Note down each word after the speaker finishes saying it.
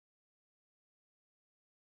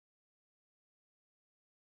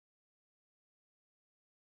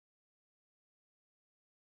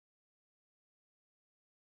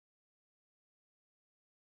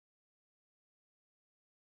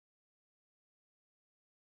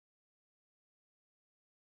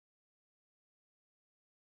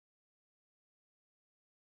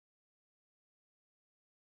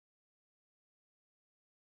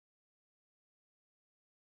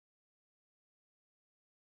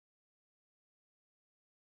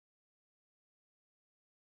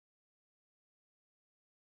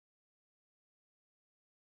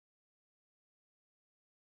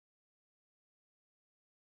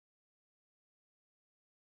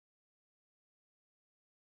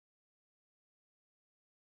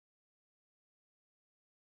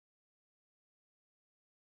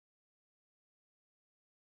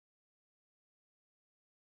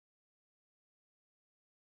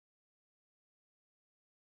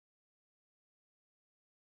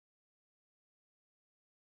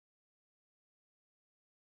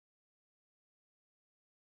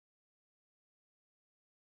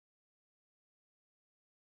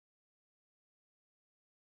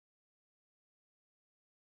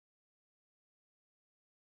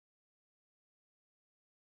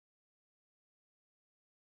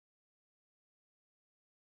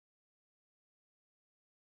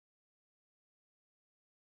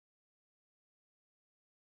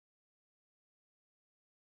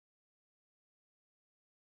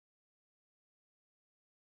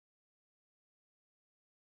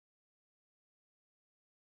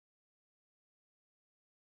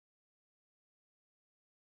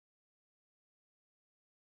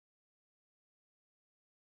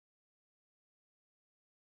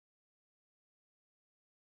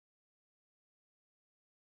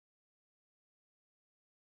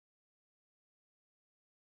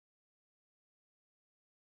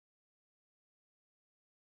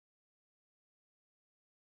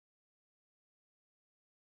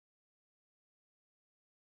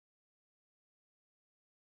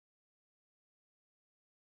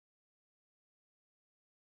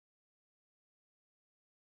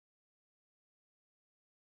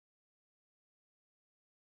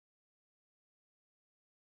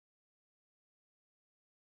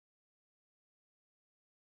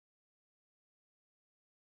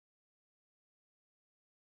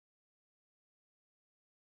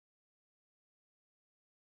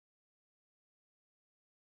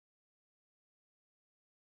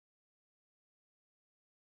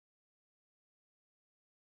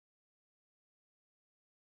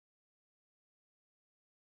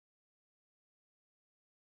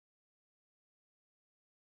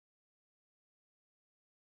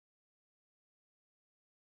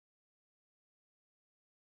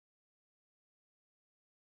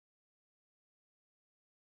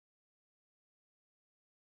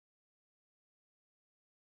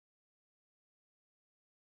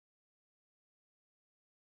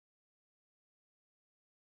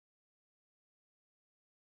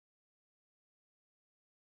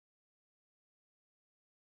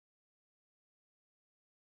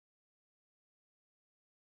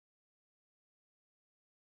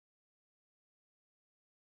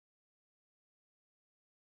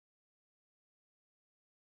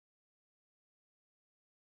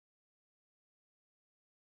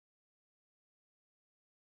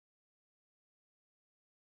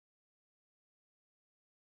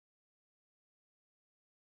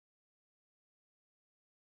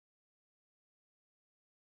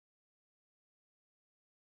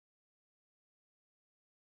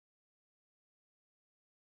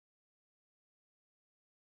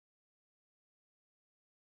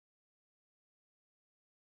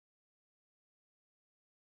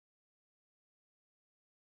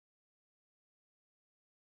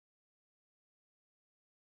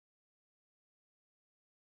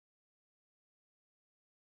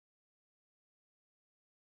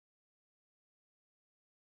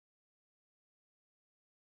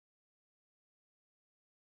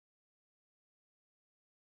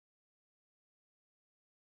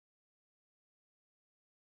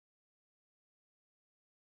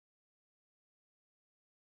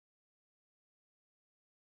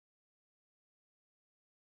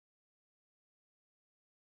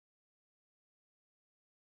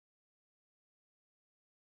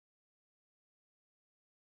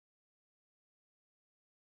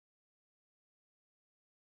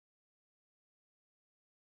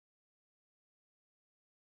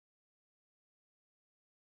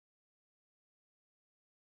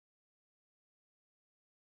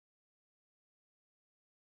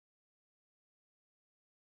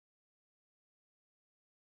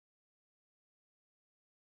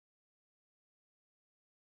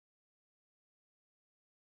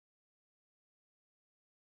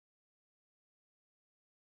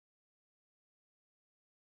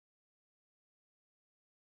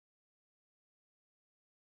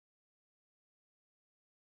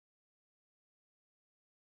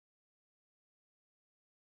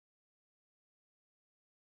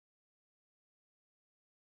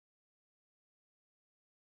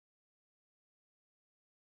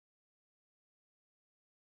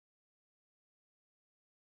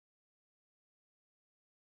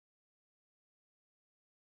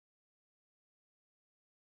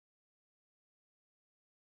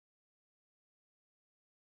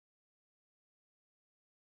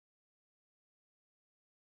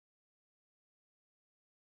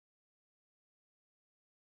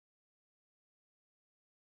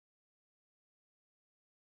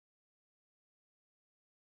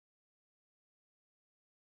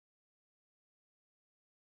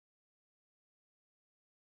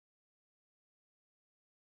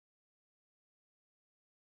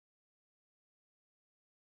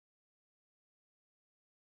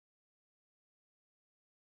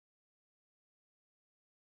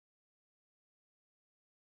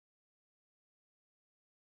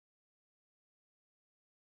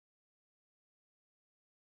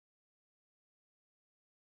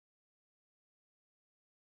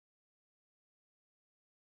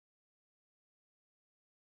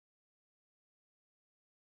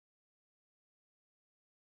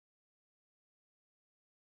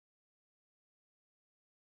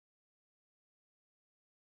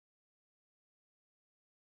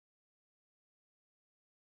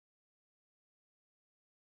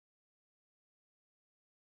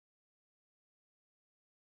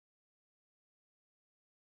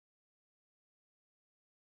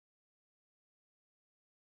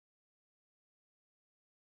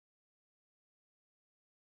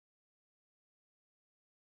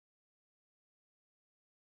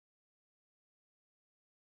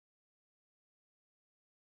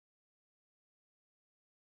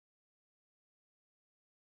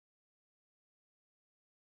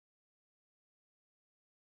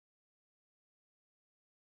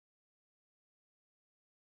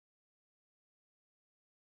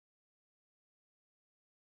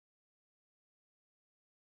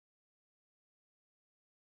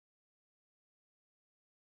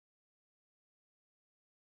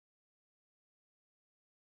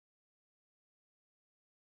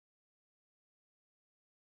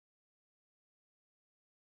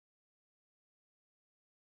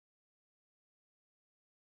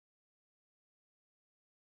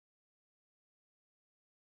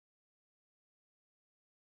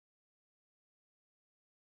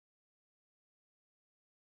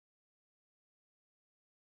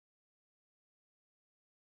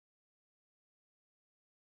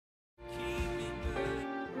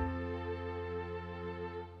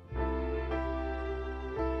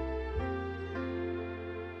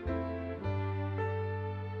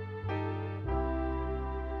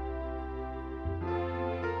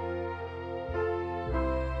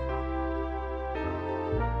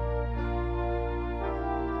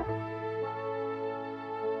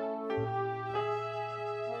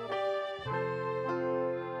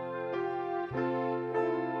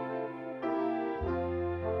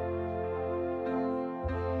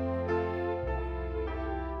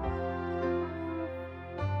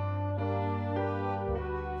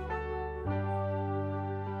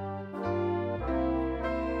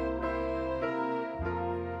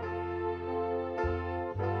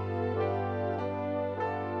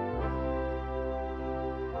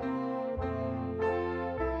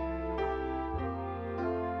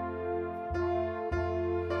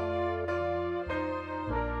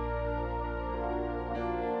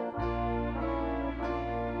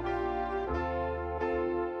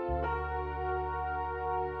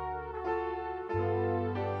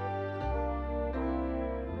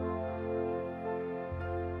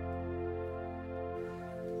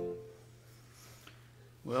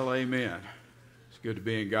Well, amen. It's good to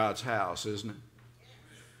be in God's house, isn't it?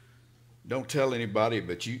 Don't tell anybody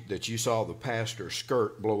that you saw the pastor's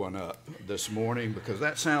skirt blowing up this morning, because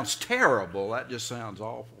that sounds terrible. That just sounds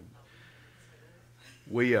awful.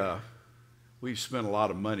 We've spent a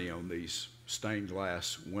lot of money on these stained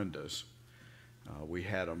glass windows. We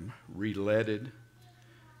had them re-leaded.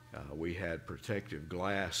 We had protective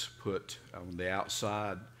glass put on the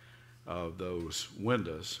outside of those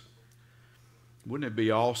windows. Wouldn't it be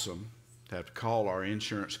awesome to have to call our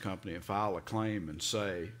insurance company and file a claim and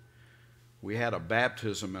say, we had a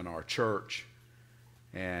baptism in our church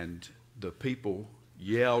and the people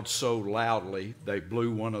yelled so loudly they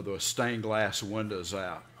blew one of the stained glass windows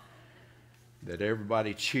out, that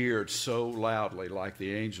everybody cheered so loudly like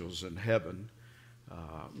the angels in heaven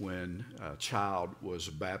when a child was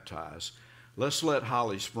baptized. Let's let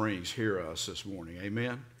Holly Springs hear us this morning.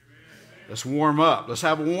 Amen? Let's warm up. Let's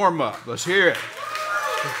have a warm up. Let's hear it.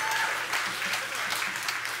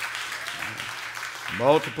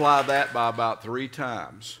 Multiply that by about 3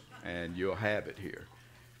 times, and you'll have it here.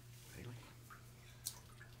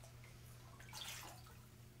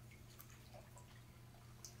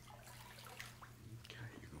 Okay,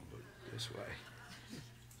 you're going to look this way.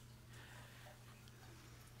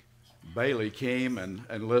 Bailey came and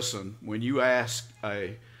listen, when you ask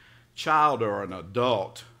a child or an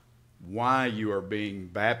adult why you are being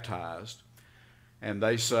baptized, and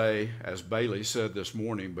they say, as Bailey said this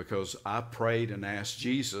morning, because I prayed and asked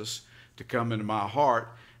Jesus to come into my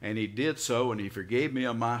heart, and he did so, and he forgave me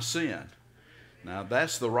of my sin. Now,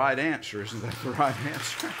 that's the right answer. Isn't that the right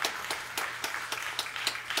answer?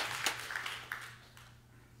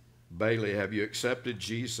 Bailey, have you accepted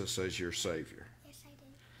Jesus as your Savior? Yes, I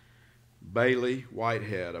did. Bailey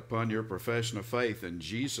Whitehead, upon your profession of faith in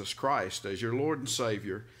Jesus Christ as your Lord and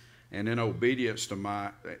Savior, and in obedience to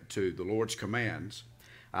the Lord's commands,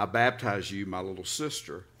 I baptize you, my little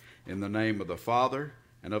sister, in the name of the Father,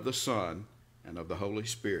 and of the Son, and of the Holy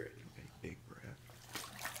Spirit. Okay, big breath.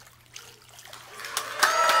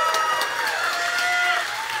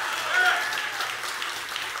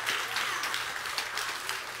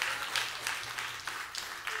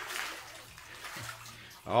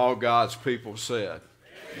 All God's people said,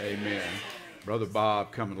 amen. Brother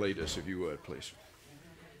Bob, come and lead us if you would, please.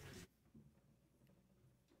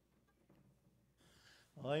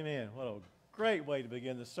 Well, amen. What a great way to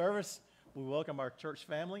begin the service. We welcome our church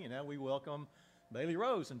family, and now we welcome Bailey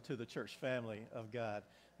Rose into the church family of God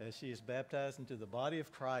as she is baptized into the body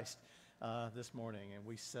of Christ this morning, and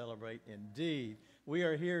we celebrate indeed. We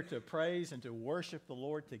are here to praise and to worship the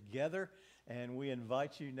Lord together, and we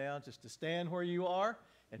invite you now just to stand where you are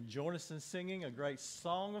and join us in singing a great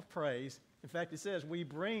song of praise. In fact, it says we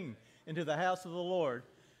bring into the house of the Lord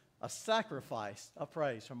a sacrifice of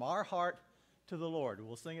praise from our heart to the Lord.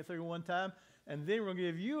 We'll sing it through one time, and then we'll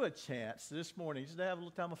give you a chance this morning just to have a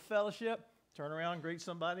little time of fellowship. Turn around, greet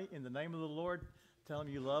somebody in the name of the Lord. Tell them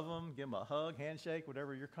you love them. Give them a hug, handshake,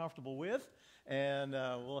 whatever you're comfortable with, and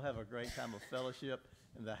we'll have a great time of fellowship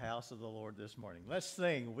in the house of the Lord this morning. Let's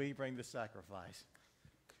sing, We Bring the Sacrifice.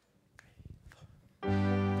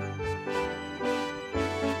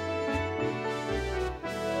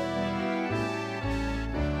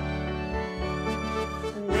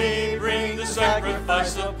 We bring the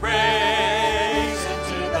sacrifice of praise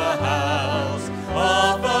into the house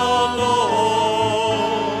of the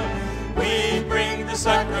Lord. We bring the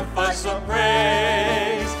sacrifice of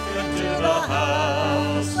praise into the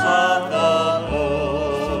house of the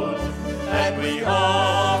Lord. And we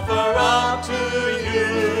offer up to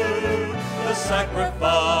you the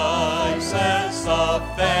sacrifices of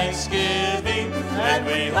thanksgiving. And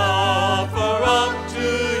we offer up to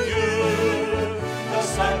you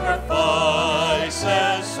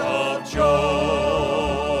sacrifices of joy.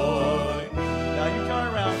 Now you turn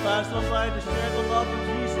around, find somebody to share the love of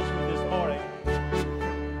Jesus with this morning.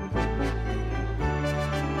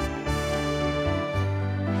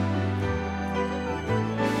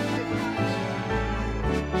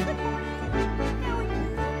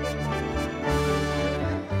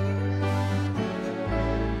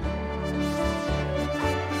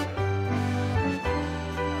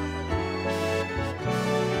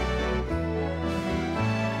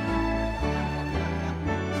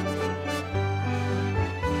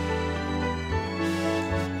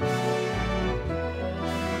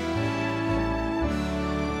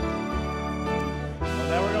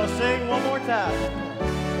 Sing one more time.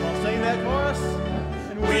 I'll sing that chorus.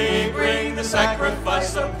 And we bring the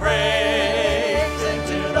sacrifice of praise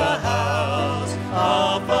into the house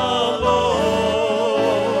of the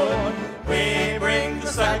Lord. We bring the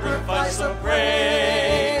sacrifice of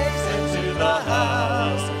praise into the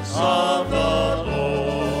house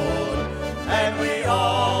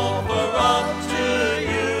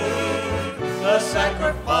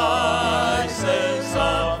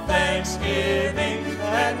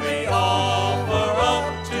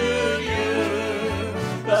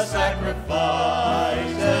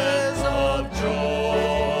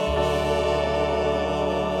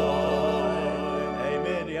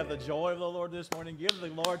this morning. Give the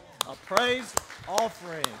Lord a praise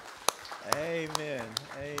offering. Amen.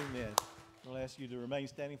 Amen. I'll ask you to remain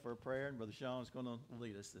standing for a prayer, and Brother Sean is going to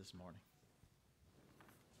lead us this morning.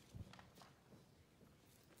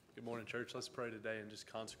 Good morning, church. Let's pray today and just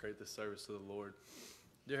consecrate this service to the Lord.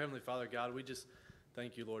 Dear Heavenly Father, God, we just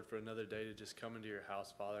thank you, Lord, for another day to just come into your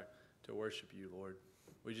house, Father, to worship you, Lord.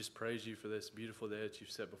 We just praise you for this beautiful day that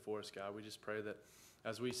you've set before us, God. We just pray that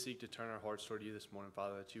as we seek to turn our hearts toward you this morning,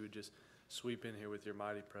 Father, that you would just sweep in here with your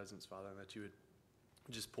mighty presence, Father, and that you would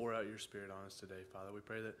just pour out your Spirit on us today, Father. We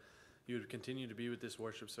pray that you would continue to be with this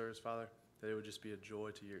worship service, Father, that it would just be a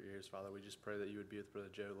joy to your ears, Father. We just pray that you would be with Brother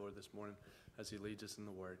Joe, Lord, this morning as he leads us in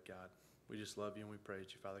the Word, God. We just love you and we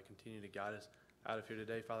praise you, Father. Continue to guide us out of here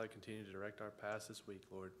today, Father. Continue to direct our paths this week,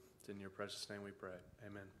 Lord. It's in your precious name we pray.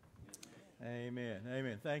 Amen. Amen.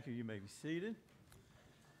 Amen. Thank you. You may be seated.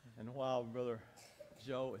 And while Brother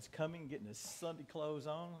Joe is coming, getting his Sunday clothes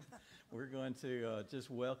on, we're going to just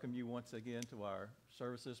welcome you once again to our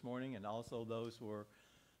service this morning, and also those who are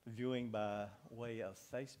viewing by way of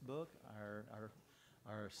Facebook,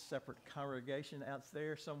 our separate congregation out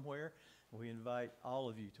there somewhere. We invite all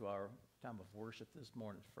of you to our time of worship this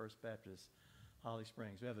morning at First Baptist Holly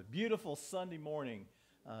Springs. We have a beautiful Sunday morning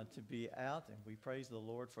to be out, and we praise the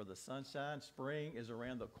Lord for the sunshine. Spring is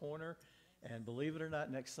around the corner, and believe it or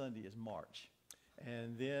not, next Sunday is March.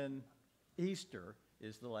 And then Easter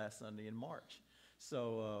is the last Sunday in March.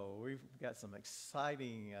 So we've got some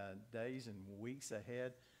exciting days and weeks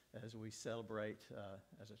ahead as we celebrate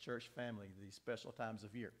as a church family these special times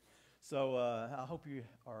of year. So I hope you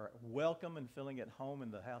are welcome and feeling at home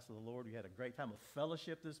in the house of the Lord. We had a great time of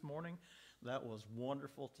fellowship this morning. That was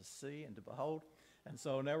wonderful to see and to behold. And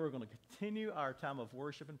so now we're going to continue our time of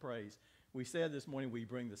worship and praise. We said this morning we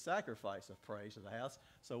bring the sacrifice of praise to the house,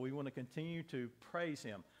 so we want to continue to praise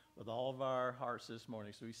him with all of our hearts this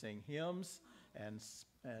morning. So we sing hymns and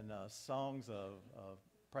songs of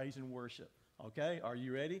praise and worship. Okay, are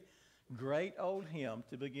you ready? Great old hymn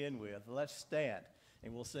to begin with. Let's stand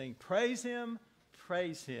and we'll sing praise him,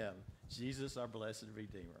 Jesus our blessed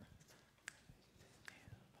Redeemer.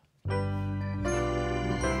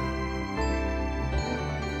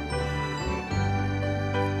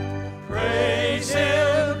 Praise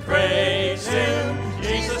him,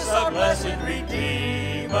 Jesus our blessed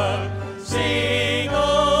Redeemer. Sing,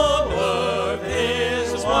 O earth,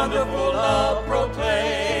 his wonderful love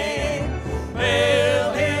proclaim.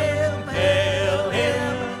 Hail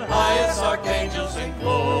him, highest archangels in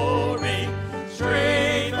glory.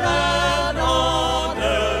 Strength and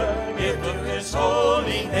honor, gift of his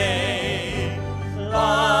holy name.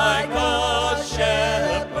 Like a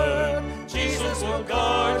shepherd, Jesus will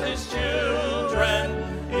guard his children.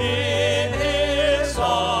 In his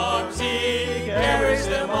arms he carries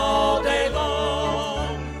them all day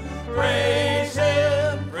long. Praise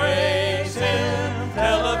him,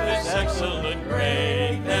 tell of his excellent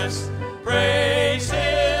greatness. Praise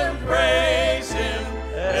him,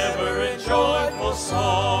 ever in joyful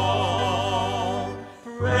song.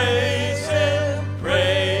 Praise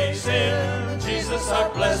him, Jesus our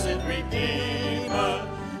blessed Redeemer.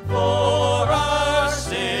 For our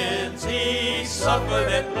sins he suffered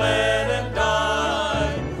and bled and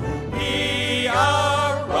died. He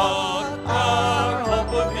our rock, our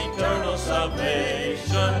hope of eternal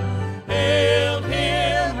salvation. Hail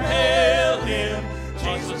him,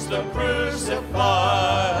 Jesus the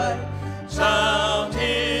crucified. Sound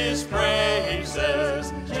his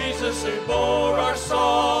praises, Jesus who bore our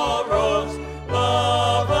sorrows.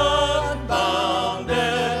 Love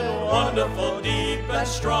unbounded, wonderful, deep and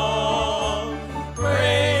strong.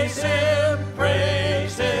 Praise him,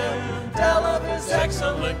 tell of his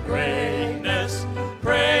excellent greatness.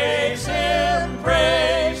 Praise him,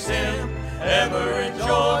 ever in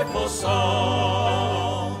joyful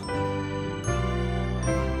song.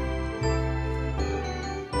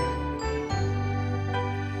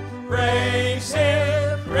 Praise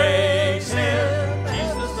him,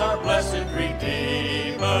 Jesus our blessed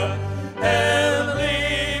Redeemer.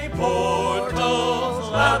 Heavenly portals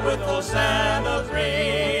loud with Hosanna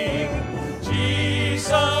ring.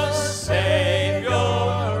 Jesus,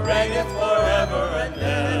 Savior, reigneth forever and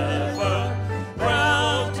ever.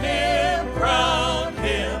 Crown him,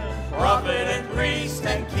 prophet and priest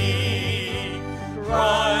and king.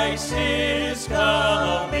 Christ is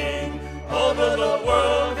coming, over the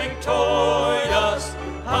world victorious.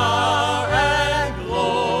 Power and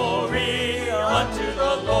glory unto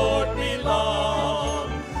the Lord belong.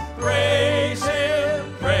 Praise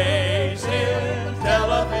him, tell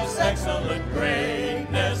of his excellent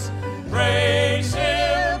greatness. Praise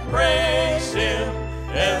him,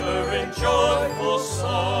 ever in joyful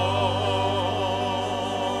song.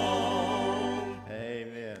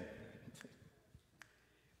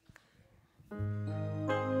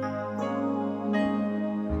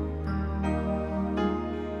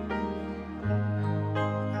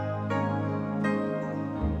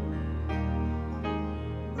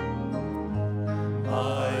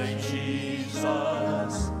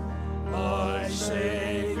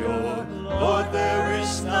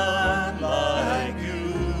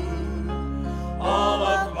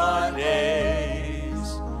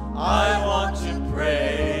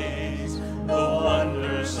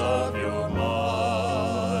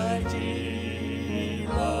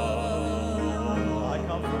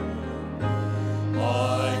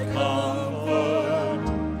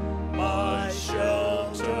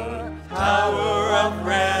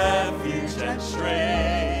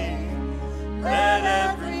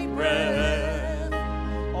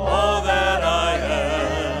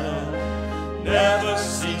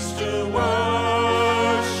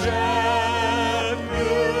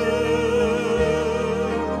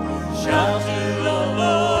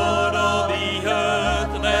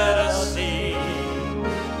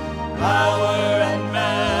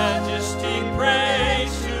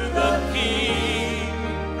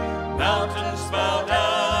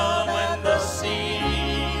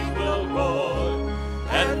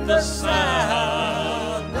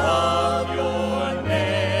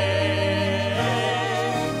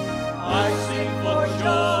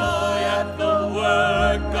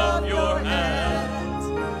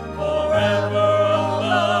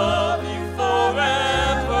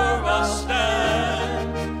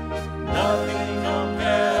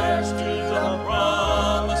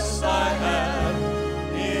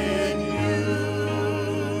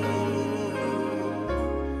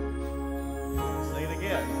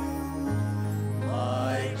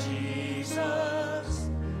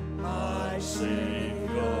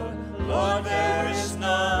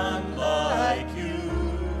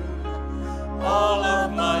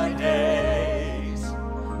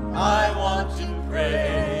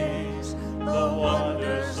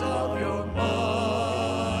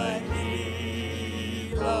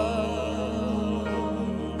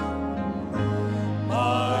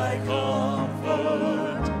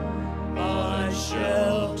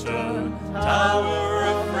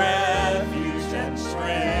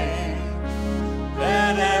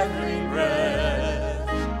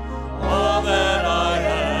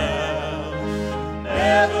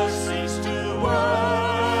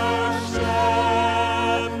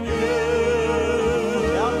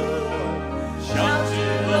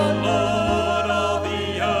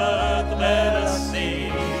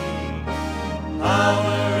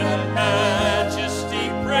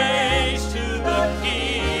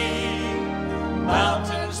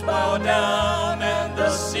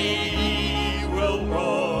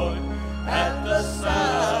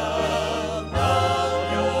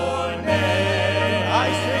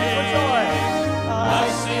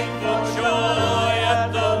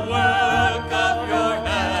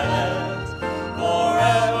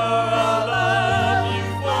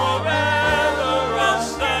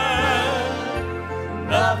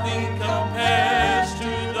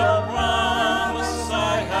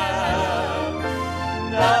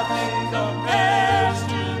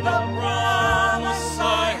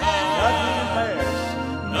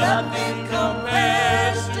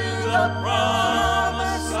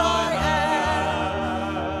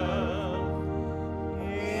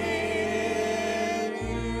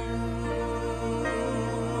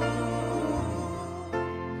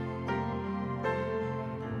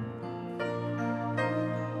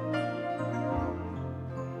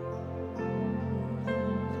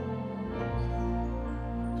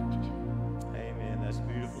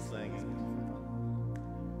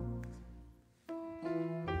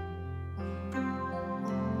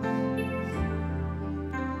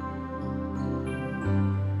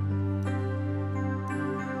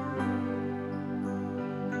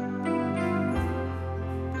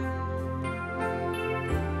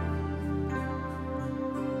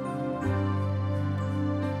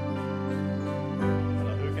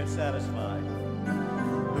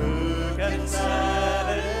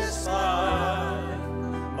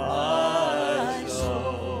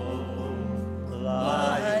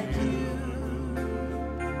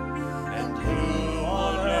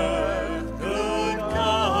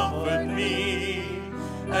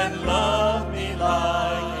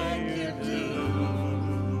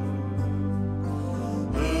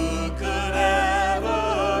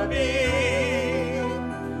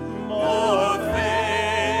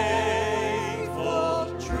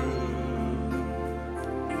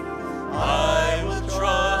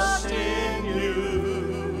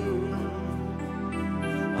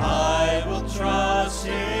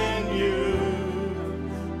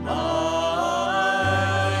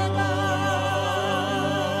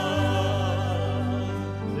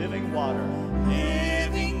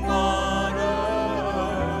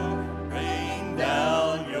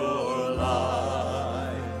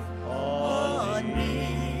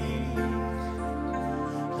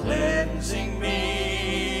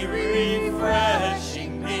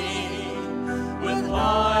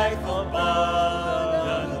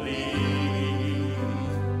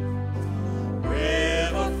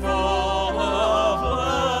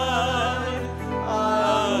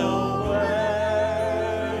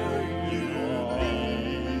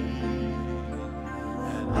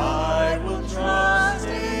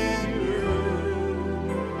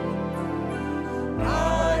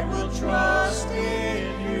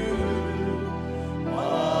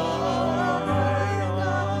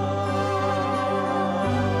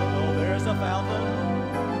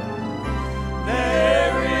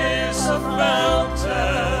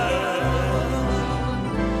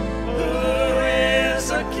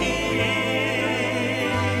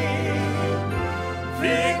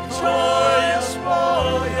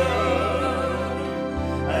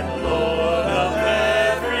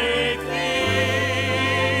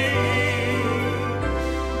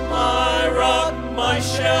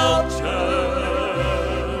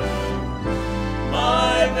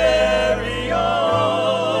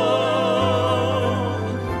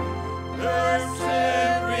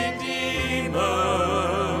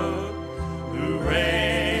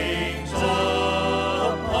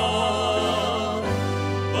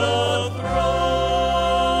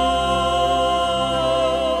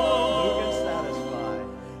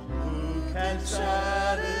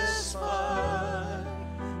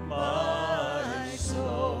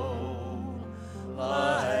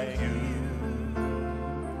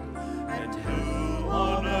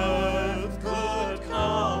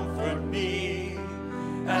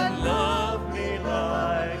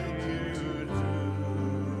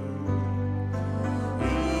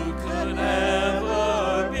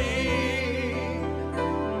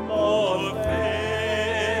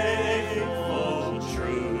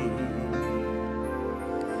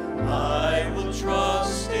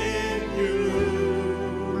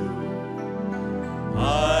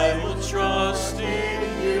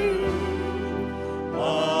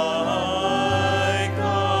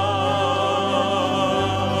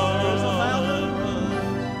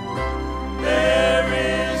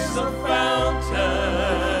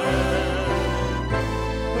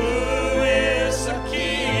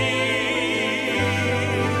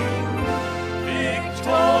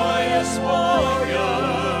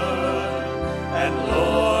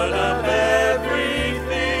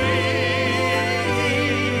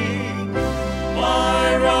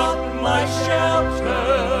 my shelter,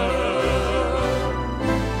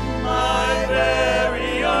 my very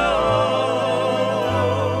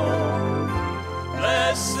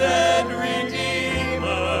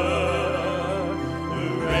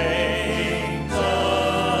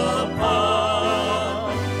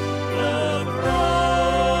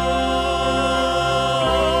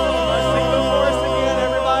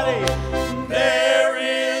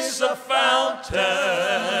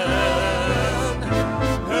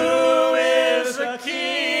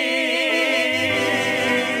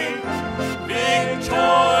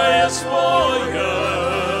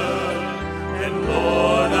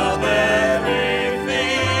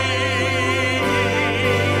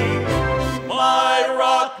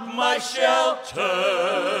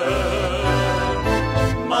return,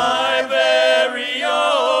 my very own,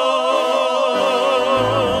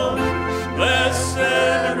 blessed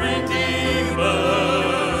Redeemer,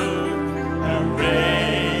 who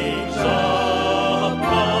reigns upon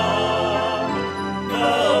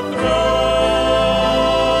the throne,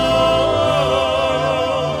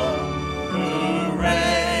 who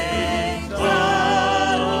reigns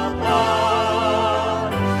upon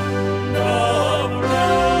the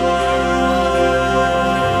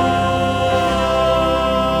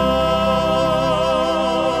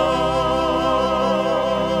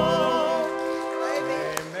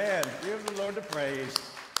Amen. Give the Lord the praise.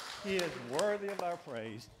 He is worthy of our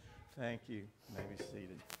praise. Thank you. You may be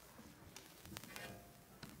seated.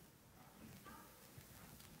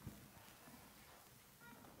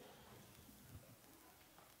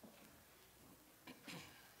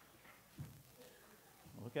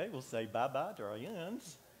 Okay, we'll say bye-bye to our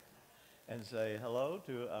youngs and say hello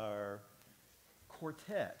to our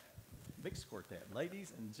quartet, mixed quartet,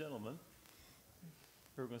 ladies and gentlemen,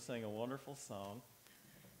 who are going to sing a wonderful song,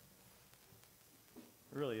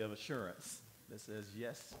 really of assurance that says,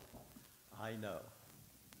 yes, I know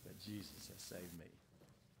that Jesus has saved me.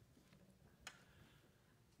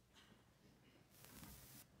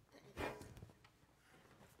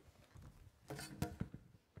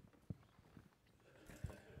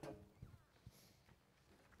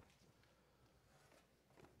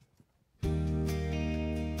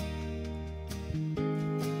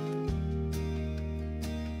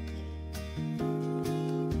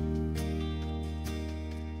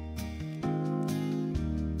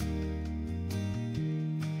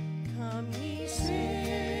 Come ye sinners,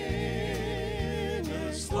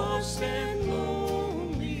 lost and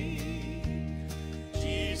lonely,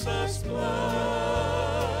 Jesus'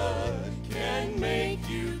 blood can make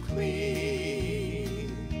you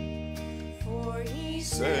clean. For he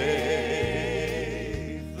saved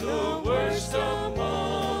the worst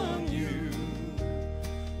among you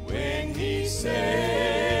when he saved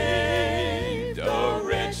a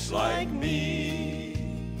wretch like me.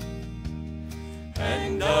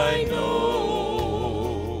 And I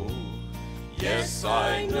know, yes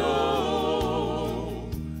I know,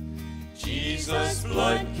 Jesus'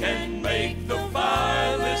 blood can make the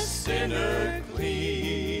vilest sinner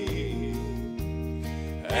clean.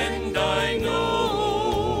 And I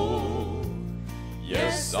know,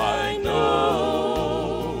 yes I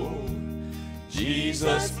know,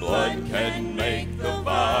 Jesus' blood can make the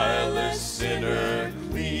vilest sinner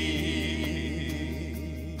clean.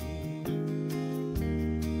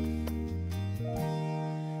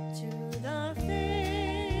 To the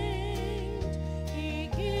faint he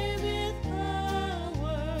giveth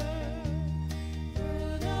power,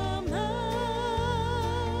 through the mountain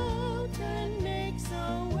makes a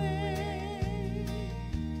way,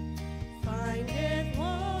 findeth water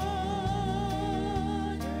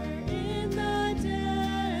in the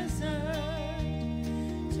desert,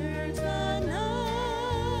 turns the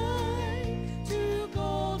night to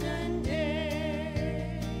golden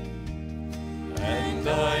day. And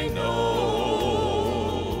I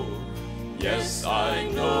know, yes I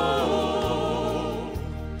know,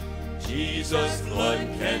 Jesus' blood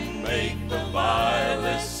can make the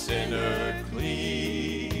vilest sinner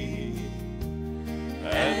clean.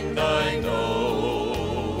 And I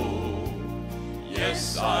know,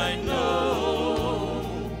 yes I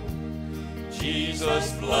know,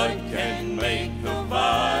 Jesus' blood can make the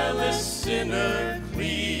vilest sinner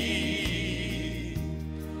clean.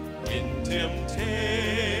 In temptation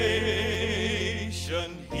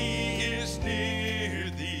he is near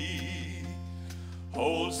thee,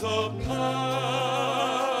 holds the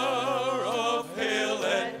power of hell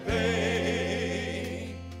at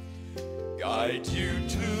bay, guides you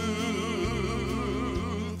to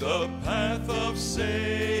the path of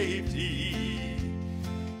safety,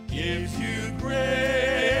 gives you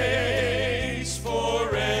grace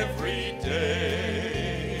for every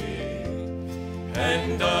day.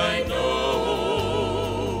 And I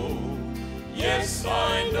know, yes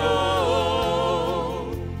I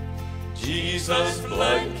know, Jesus'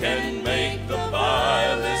 blood can make the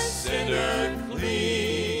vilest sinner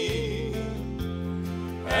clean.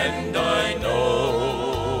 And I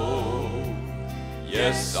know,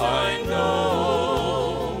 yes I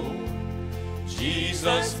know,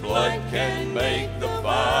 Jesus' blood can make the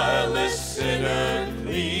vilest sinner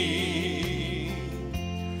clean.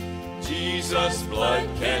 Jesus' blood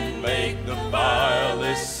can make the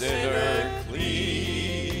vilest sinner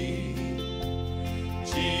clean.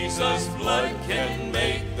 Jesus' blood can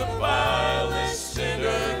make the vilest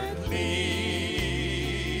sinner clean.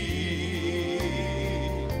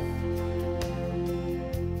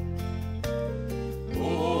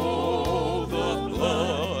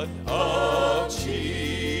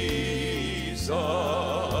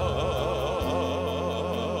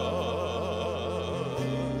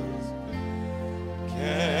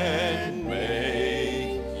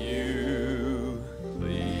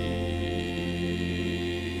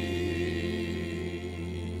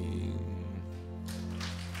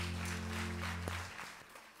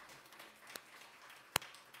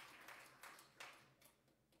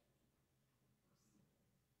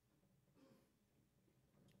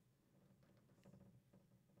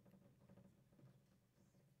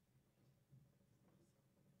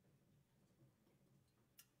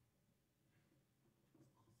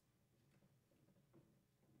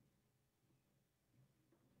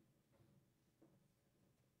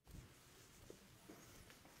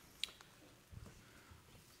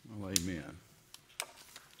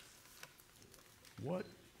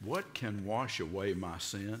 What can wash away my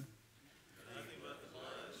sin?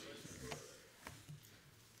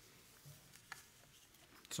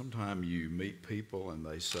 Sometimes you meet people and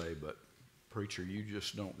they say, but preacher, you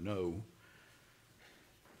just don't know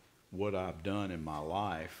what I've done in my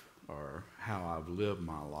life or how I've lived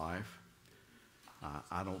my life.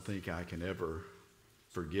 I don't think I can ever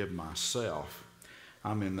forgive myself.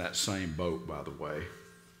 I'm in that same boat, by the way.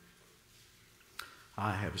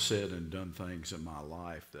 I have said and done things in my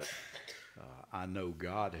life that I know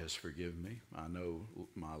God has forgiven me. I know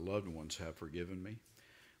my loved ones have forgiven me,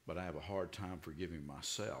 but I have a hard time forgiving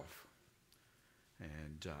myself.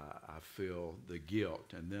 And I feel the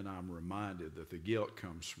guilt, and then I'm reminded that the guilt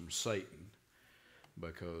comes from Satan,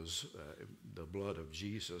 because the blood of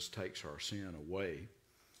Jesus takes our sin away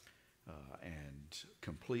and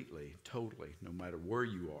completely, totally, no matter where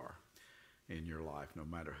you are in your life, no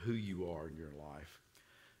matter who you are in your life,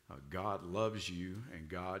 God loves you and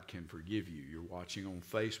God can forgive you. You're watching on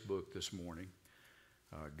Facebook this morning.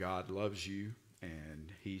 God loves you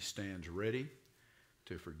and He stands ready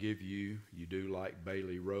to forgive you. You do like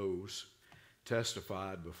Bailey Rose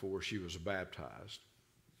testified before she was baptized.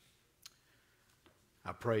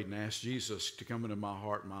 I prayed and asked Jesus to come into my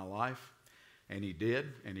heart and my life, and He did,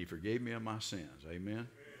 and He forgave me of my sins. Amen?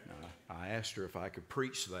 I asked her if I could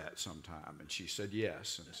preach that sometime, and she said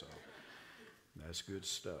yes, and so that's good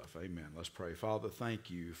stuff. Amen. Let's pray. Father, thank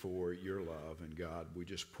you for your love, and God, we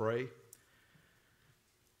just pray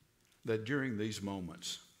that during these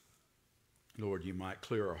moments, Lord, you might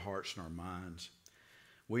clear our hearts and our minds.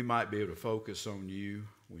 We might be able to focus on you.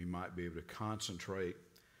 We might be able to concentrate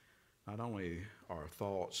not only our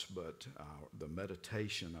thoughts, but the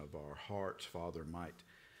meditation of our hearts, Father, might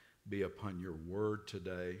be upon your word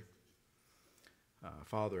today.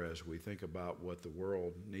 Father, as we think about what the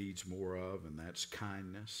world needs more of, and that's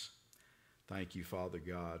kindness, thank you, Father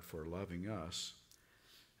God, for loving us.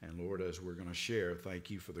 And Lord, as we're going to share, thank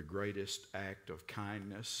you for the greatest act of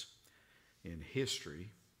kindness in history,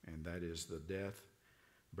 and that is the death,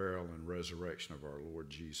 burial, and resurrection of our Lord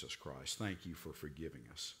Jesus Christ. Thank you for forgiving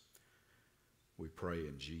us. We pray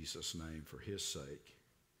in Jesus' name for His sake.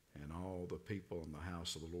 And all the people in the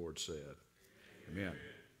house of the Lord said, Amen.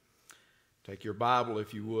 Take your Bible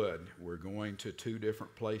if you would. We're going to two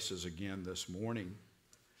different places again this morning.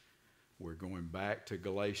 We're going back to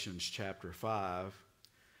Galatians chapter 5,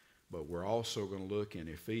 but we're also going to look in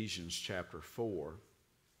Ephesians chapter 4.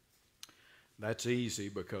 That's easy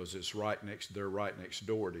because it's they're right next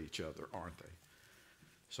door to each other, aren't they?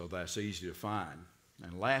 So that's easy to find.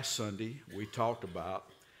 And last Sunday, we talked about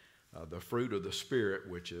the fruit of the Spirit,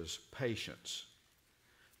 which is patience.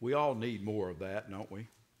 We all need more of that, don't we?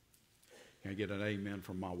 Can I get an amen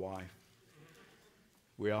from my wife?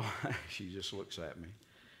 We all, she just looks at me.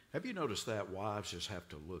 Have you noticed that wives just have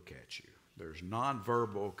to look at you? There's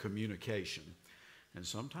nonverbal communication, and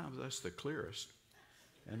sometimes that's the clearest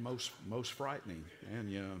and most frightening.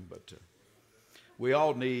 And but we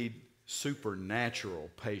all need supernatural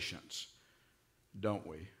patience, don't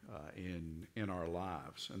we, in our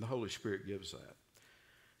lives? And the Holy Spirit gives that.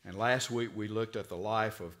 And last week we looked at the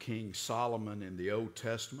life of King Solomon in the Old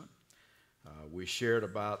Testament. We shared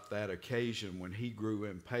about that occasion when he grew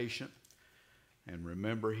impatient. And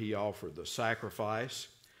remember, he offered the sacrifice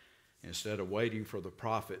instead of waiting for the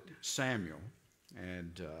prophet Samuel.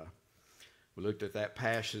 And we looked at that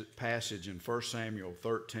passage in 1 Samuel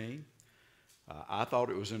 13. I thought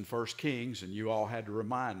it was in 1 Kings, and you all had to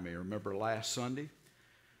remind me. Remember last Sunday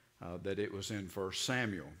that it was in 1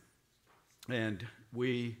 Samuel. And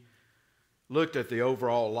we looked at the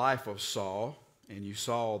overall life of Saul, and you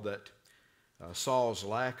saw that Saul's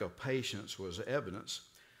lack of patience was evidence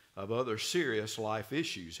of other serious life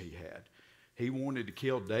issues he had. He wanted to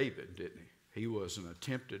kill David, didn't he? He was an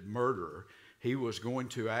attempted murderer. He was going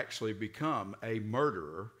to actually become a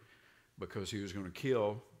murderer because he was going to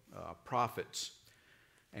kill prophets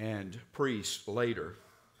and priests later.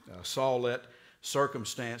 Saul let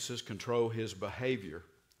circumstances control his behavior.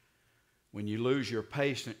 When you lose your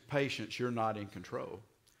patience, you're not in control.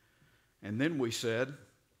 And then we said,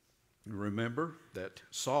 remember that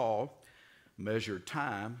Saul measured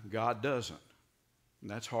time, God doesn't. And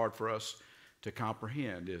that's hard for us to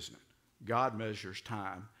comprehend, isn't it? God measures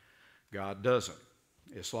time, God doesn't.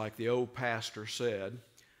 It's like the old pastor said,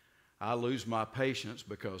 I lose my patience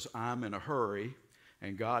because I'm in a hurry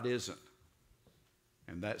and God isn't.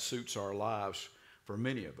 And that suits our lives for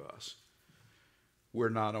many of us. We're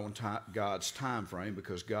not on God's time frame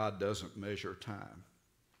because God doesn't measure time.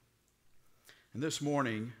 And this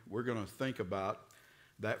morning, we're going to think about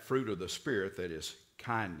that fruit of the Spirit that is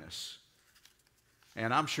kindness.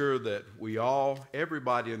 And I'm sure that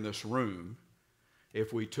everybody in this room,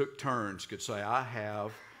 if we took turns, could say, I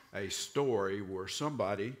have a story where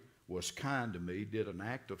somebody was kind to me, did an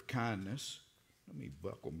act of kindness. Let me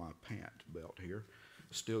buckle my pant belt here.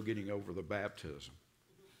 Still getting over the baptism.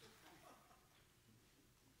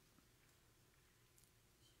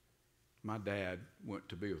 My dad went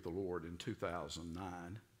to be with the Lord in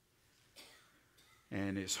 2009.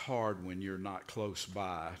 And it's hard when you're not close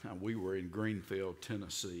by. Now, we were in Greenfield,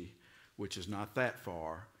 Tennessee, which is not that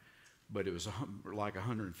far, but it was like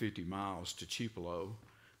 150 miles to Tupelo.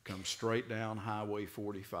 Come straight down Highway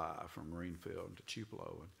 45 from Greenfield to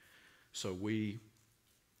Tupelo. And so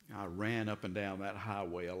I ran up and down that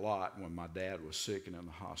highway a lot when my dad was sick and in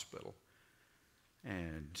the hospital.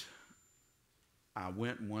 And I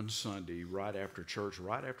went one Sunday right after church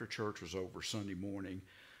was over Sunday morning.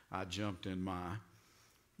 I jumped in my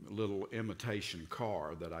little imitation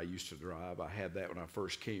car that I used to drive. I had that when I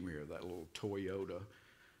first came here, that little Toyota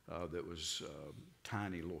that was a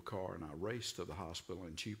tiny little car, and I raced to the hospital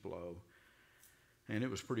in Tupelo. And it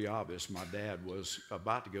was pretty obvious my dad was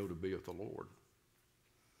about to go to be with the Lord.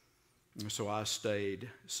 And so I stayed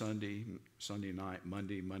Sunday night,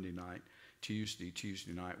 Monday night, Tuesday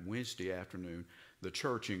night, Wednesday afternoon. The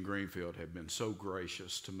church in Greenfield had been so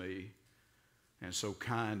gracious to me and so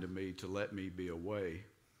kind to me to let me be away.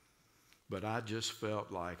 But I just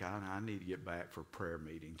felt like I need to get back for prayer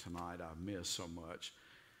meeting tonight. I missed so much.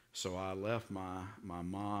 So I left my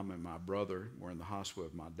mom and my brother were in the hospital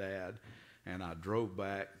with my dad, and I drove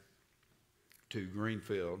back to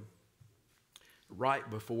Greenfield. Right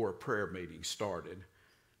before prayer meeting started,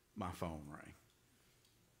 my phone rang.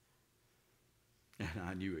 And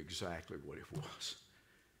I knew exactly what it was.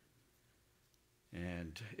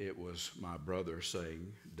 And it was my brother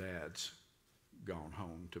saying, Dad's gone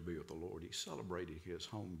home to be with the Lord. He celebrated his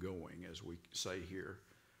homegoing, as we say here.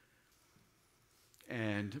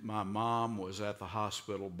 And my mom was at the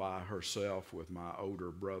hospital by herself with my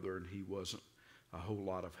older brother, and he wasn't a whole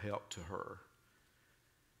lot of help to her.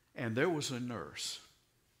 And there was a nurses,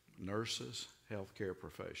 healthcare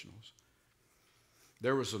professionals.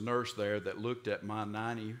 There was a nurse there that looked at my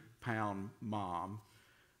 90-pound mom,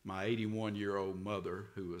 my 81-year-old mother,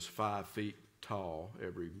 who was 5 feet tall,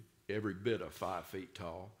 every bit of 5 feet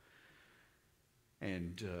tall.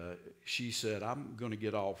 And she said, I'm going to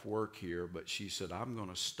get off work here, but she said, I'm going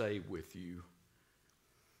to stay with you.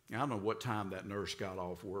 Now, I don't know what time that nurse got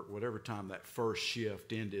off work, whatever time that first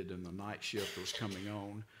shift ended and the night shift was coming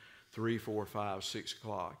on, 3, 4, 5, 6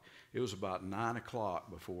 o'clock. It was about 9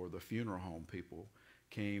 o'clock before the funeral home people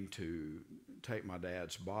came to take my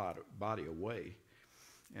dad's body away.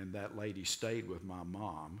 And that lady stayed with my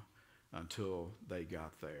mom until they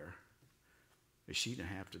got there. She didn't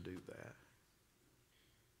have to do that.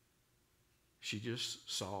 She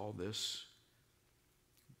just saw this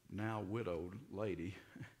now widowed lady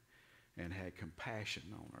and had compassion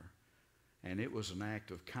on her. And it was an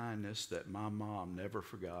act of kindness that my mom never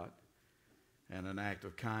forgot, and an act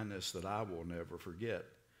of kindness that I will never forget.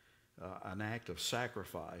 An act of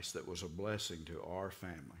sacrifice that was a blessing to our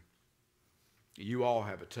family. You all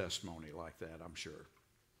have a testimony like that, I'm sure.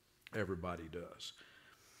 Everybody does.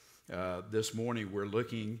 This morning we're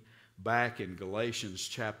looking back in Galatians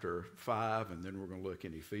chapter 5, and then we're going to look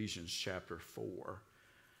in Ephesians chapter 4.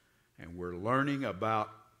 And we're learning about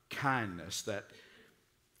kindness, that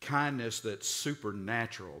kindness that's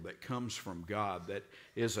supernatural, that comes from God, that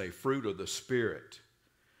is a fruit of the Spirit.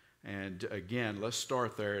 And again, let's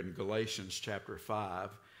start there in Galatians chapter 5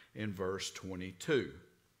 in verse 22.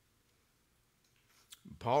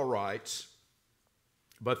 Paul writes,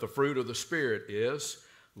 but the fruit of the Spirit is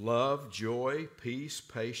love, joy, peace,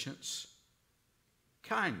 patience,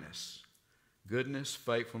 kindness, goodness,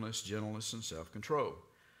 faithfulness, gentleness, and self-control.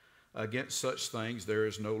 Against such things there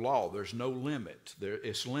is no law. There's no limit.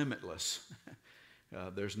 It's limitless.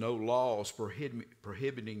 There's no laws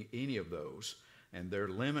prohibiting any of those, and they're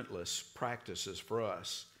limitless practices for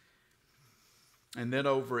us. And then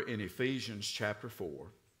over in Ephesians chapter 4,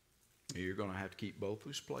 you're going to have to keep both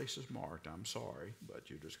those places marked. I'm sorry, but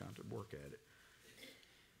you're just going to have to work at it.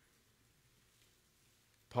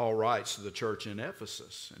 Paul writes to the church in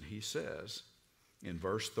Ephesus, and he says in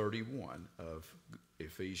verse 31 of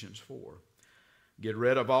Ephesians 4, get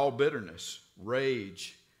rid of all bitterness,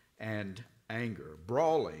 rage, and anger,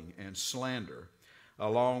 brawling and slander,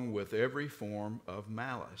 along with every form of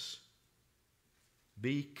malice.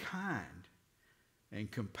 Be kind and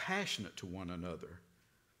compassionate to one another,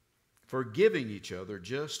 forgiving each other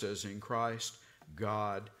just as in Christ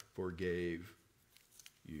God forgave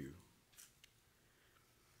you.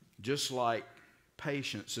 Just like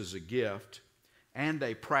patience is a gift and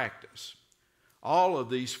a practice. All of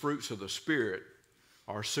these fruits of the Spirit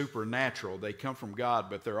are supernatural. They come from God,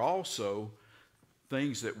 but they're also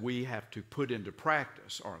things that we have to put into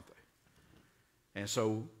practice, aren't they? And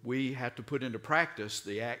so we have to put into practice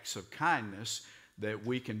the acts of kindness that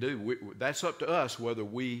we can do. That's up to us whether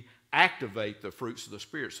we activate the fruits of the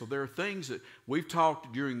Spirit. So there are things that we've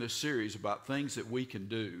talked during this series about, things that we can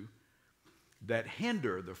do that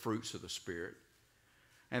hinder the fruits of the Spirit,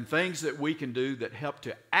 and things that we can do that help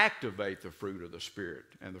to activate the fruit of the Spirit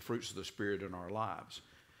and the fruits of the Spirit in our lives.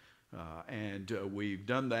 And we've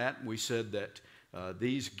done that. We said that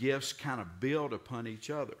these gifts kind of build upon each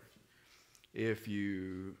other. If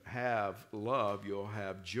you have love, you'll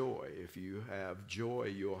have joy. If you have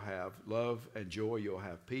joy, you'll have love and joy, you'll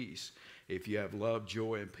have peace. If you have love,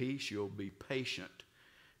 joy, and peace, you'll be patient.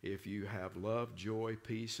 If you have love, joy,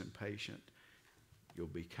 peace, and patience, you'll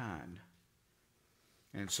be kind.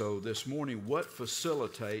 And so this morning, what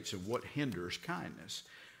facilitates and what hinders kindness?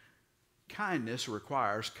 Kindness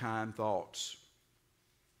requires kind thoughts.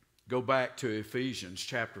 Go back to Ephesians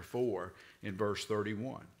chapter 4 in verse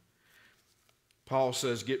 31. Paul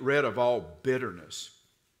says, get rid of all bitterness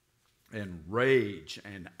and rage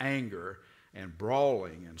and anger and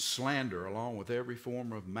brawling and slander, along with every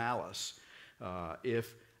form of malice.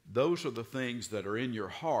 If those are the things that are in your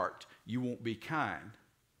heart, you won't be kind.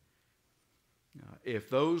 If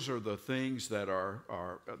those are the things that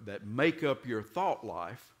that make up your thought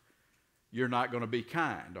life, you're not going to be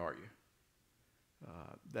kind, are you?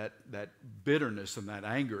 That bitterness and that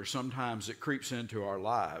anger, sometimes it creeps into our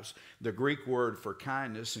lives. The Greek word for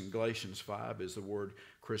kindness in Galatians 5 is the word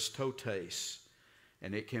Christotes,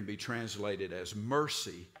 and it can be translated as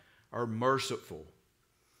mercy or merciful.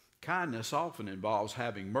 Kindness often involves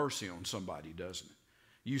having mercy on somebody, doesn't it?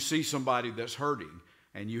 You see somebody that's hurting,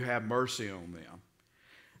 and you have mercy on them.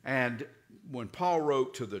 And when Paul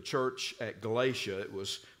wrote to the church at Galatia, it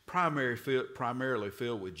was primarily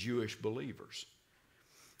filled with Jewish believers.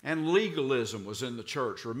 And legalism was in the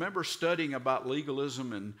church. Remember studying about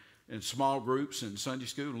legalism in small groups in Sunday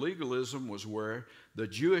school? Legalism was where the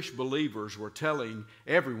Jewish believers were telling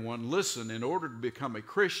everyone, listen, in order to become a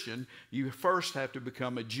Christian, you first have to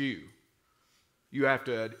become a Jew. You have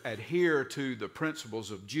to adhere to the principles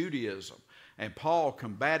of Judaism. And Paul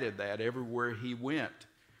combated that everywhere he went.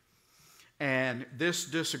 And this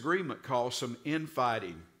disagreement caused some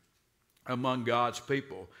infighting among God's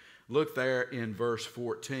people. Look there in verse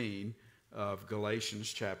 14 of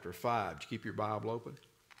Galatians chapter 5. Did you keep your Bible open?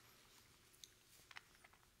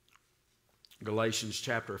 Galatians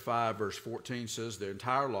chapter 5 verse 14 says, the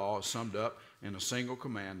entire law is summed up in a single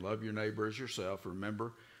command: love your neighbor as yourself.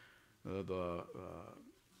 Remember, the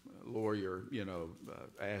lawyer,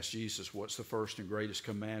 asked Jesus, what's the first and greatest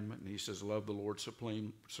commandment? And he says, love the Lord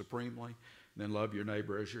supremely, then love your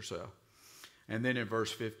neighbor as yourself. And then in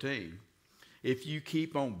verse 15, if you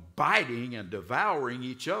keep on biting and devouring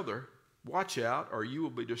each other, watch out, or you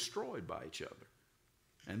will be destroyed by each other.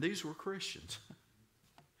 And these were Christians.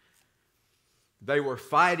 They were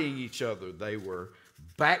fighting each other. They were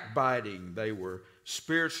backbiting. They were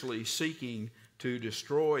spiritually seeking to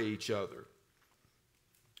destroy each other.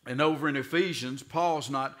 And over in Ephesians, Paul's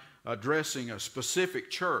not addressing a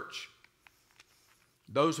specific church.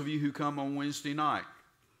 Those of you who come on Wednesday night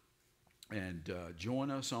and join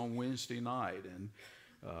us on Wednesday night, and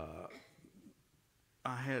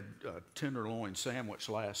I had a tenderloin sandwich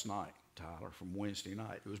last night, Tyler, from Wednesday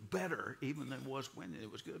night. It was better even than it was Wednesday.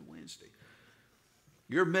 It was good Wednesday.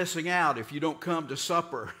 You're missing out if you don't come to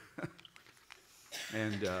supper.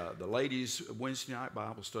 And the ladies' Wednesday night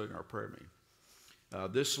Bible study and our prayer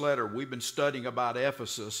meeting. This letter, we've been studying about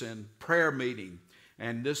Ephesus in prayer meeting.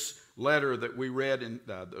 And this letter that we read in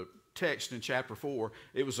the text in chapter 4,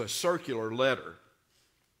 it was a circular letter.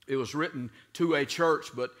 It was written to a church,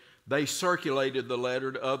 but they circulated the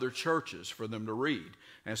letter to other churches for them to read.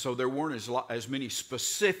 And so there weren't as many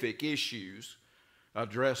specific issues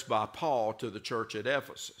addressed by Paul to the church at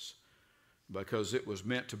Ephesus, because it was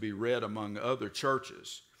meant to be read among other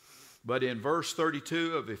churches. But in verse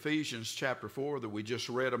 32 of Ephesians chapter 4 that we just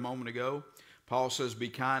read a moment ago, Paul says, be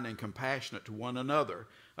kind and compassionate to one another,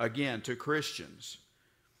 again, to Christians.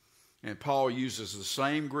 And Paul uses the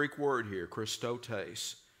same Greek word here,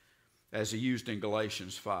 Christotes, as he used in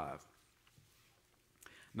Galatians 5.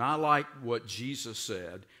 Now, I like what Jesus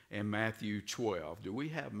said in Matthew 12. Do we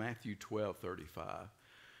have Matthew 12:35?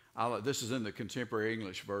 This is in the Contemporary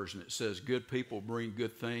English Version. It says, good people bring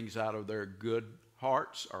good things out of their good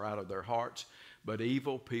hearts, or out of their hearts, but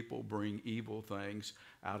evil people bring evil things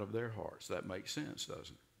out of their hearts. That makes sense,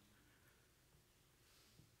 doesn't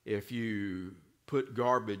it? If you put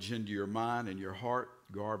garbage into your mind and your heart,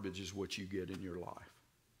 garbage is what you get in your life.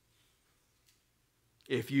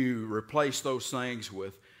 If you replace those things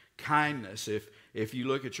with kindness, if you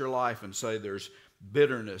look at your life and say there's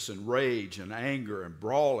bitterness and rage and anger and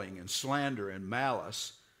brawling and slander and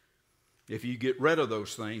malice, if you get rid of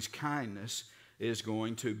those things, kindness is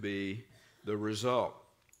going to be the result.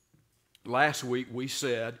 Last week we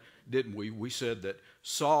said, didn't we? We said that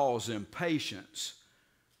Saul's impatience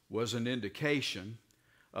was an indication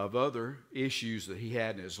of other issues that he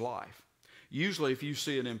had in his life. Usually if you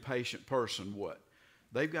see an impatient person, what?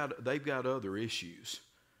 They've got other issues.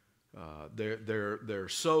 Their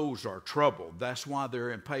souls are troubled. That's why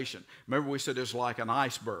they're impatient. Remember we said it's like an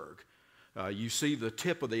iceberg. You see the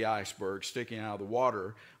tip of the iceberg sticking out of the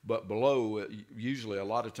water, but below, usually a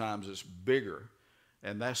lot of times it's bigger.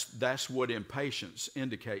 And that's what impatience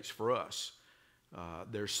indicates for us.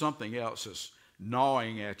 There's something else that's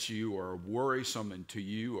gnawing at you or worrisome to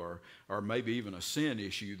you, or maybe even a sin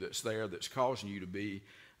issue that's there that's causing you to be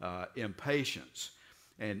impatient.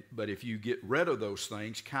 But if you get rid of those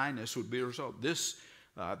things, kindness would be a result.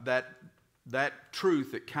 That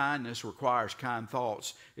truth that kindness requires kind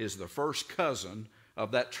thoughts is the first cousin of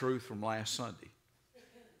that truth from last Sunday.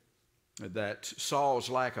 That Saul's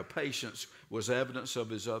lack of patience was evidence of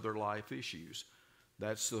his other life issues.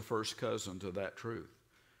 That's the first cousin to that truth.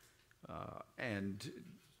 And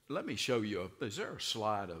let me show you, is there a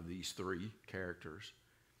slide of these three characters?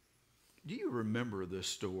 Do you remember this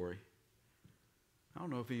story? I don't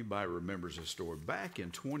know if anybody remembers this story. Back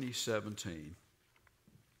in 2017,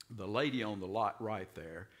 the lady on the lot right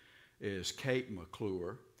there is Kate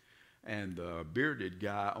McClure, and the bearded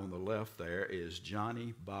guy on the left there is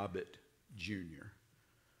Johnny Bobbitt Jr.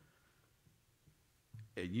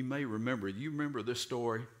 And you may remember, you remember this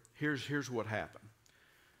story? Here's what happened.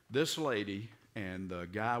 This lady and the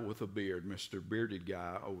guy with a beard, Mr. Bearded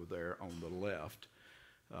guy over there on the left,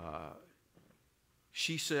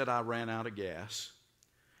 she said, I ran out of gas.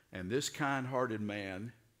 And this kind-hearted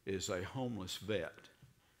man is a homeless vet.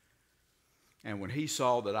 And when he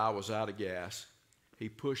saw that I was out of gas, he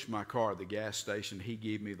pushed my car at the gas station. He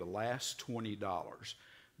gave me the last $20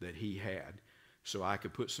 that he had so I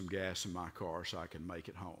could put some gas in my car so I could make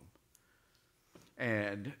it home.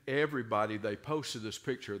 And everybody, they posted this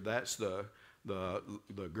picture. That's the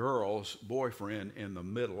girl's boyfriend in the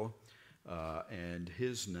middle, and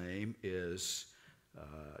his name is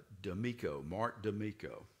D'Amico, Mark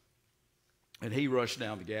D'Amico. And he rushed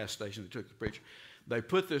down to the gas station and took the picture. They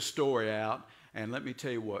put this story out, and let me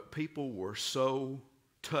tell you what, people were so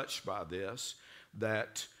touched by this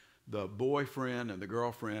that the boyfriend and the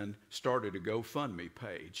girlfriend started a GoFundMe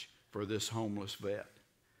page for this homeless vet.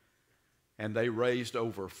 And they raised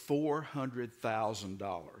over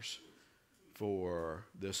 $400,000 for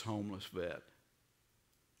this homeless vet.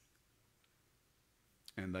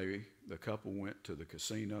 And the couple went to the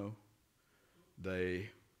casino.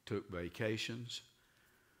 They took vacations.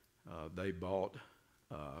 They bought,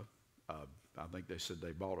 I think they said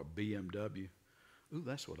they bought a BMW. Ooh,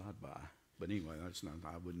 that's what I'd buy. But anyway, that's not,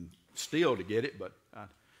 I wouldn't steal to get it, but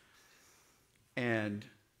and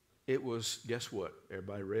it was, guess what?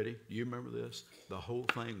 Everybody ready? Do you remember this? The whole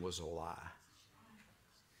thing was a lie.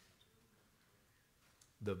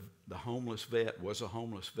 The homeless vet was a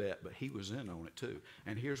homeless vet, but he was in on it too.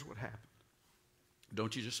 And here's what happened.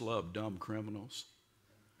 Don't you just love dumb criminals?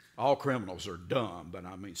 All criminals are dumb, but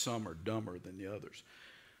I mean some are dumber than the others.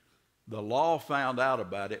 The law found out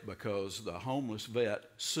about it because the homeless vet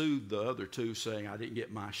sued the other two saying, I didn't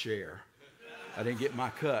get my share. I didn't get my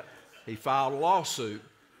cut. He filed a lawsuit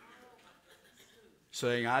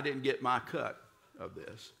saying, I didn't get my cut of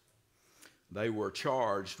this. They were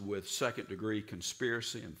charged with second-degree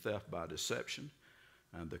conspiracy and theft by deception.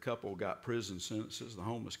 And the couple got prison sentences. The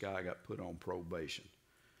homeless guy got put on probation.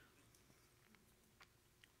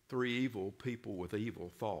 3 evil people with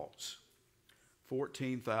evil thoughts.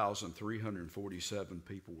 14,347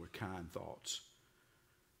 people with kind thoughts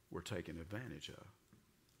were taken advantage of.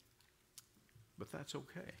 But that's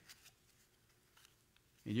okay.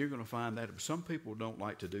 And you're going to find that some people don't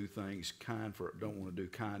like to do things don't want to do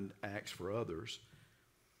kind acts for others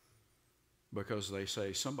because they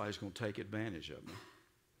say somebody's going to take advantage of me.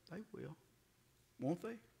 They will, won't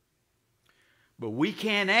they? But we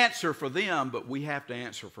can't answer for them, but we have to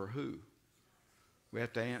answer for who? We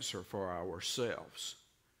have to answer for ourselves.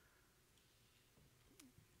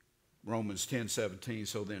 Romans 10:17,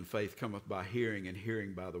 so then faith cometh by hearing, and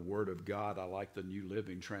hearing by the word of God. I like the New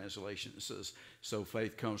Living Translation. It says, so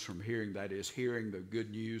faith comes from hearing, that is, hearing the good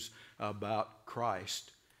news about Christ.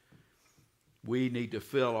 We need to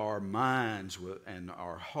fill our minds and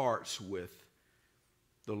our hearts with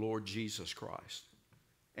the Lord Jesus Christ.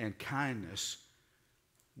 And kindness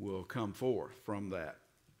will come forth from that.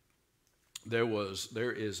 There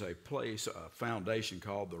is a place, a foundation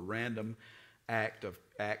called the Random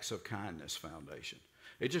Acts of Kindness Foundation.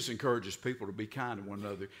 It just encourages people to be kind to one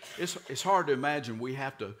another. It's hard to imagine we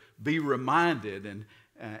have to be reminded,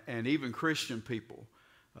 and even Christian people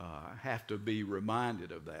have to be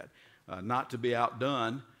reminded of that. Not to be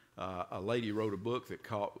outdone, a lady wrote a book that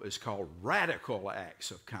is called Radical Acts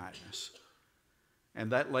of Kindness.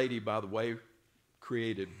 And that lady, by the way,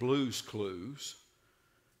 created Blue's Clues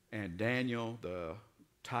and Daniel the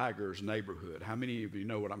Tiger's Neighborhood. How many of you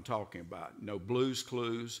know what I'm talking about? You know Blue's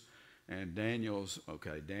Clues and Daniel, is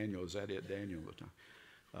that it? Daniel.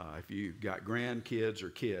 If you've got grandkids or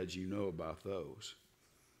kids, you know about those.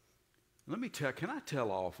 Can I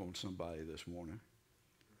tell off on somebody this morning?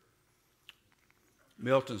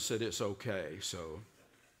 Milton said it's okay, so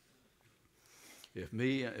if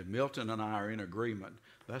Milton and I are in agreement,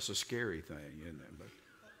 that's a scary thing, isn't it?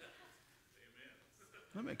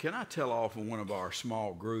 But can I tell off on one of our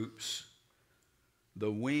small groups?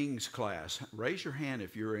 The Wings class. Raise your hand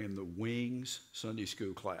if you're in the Wings Sunday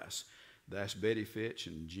school class. That's Betty Fitch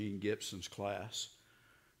and Gene Gibson's class.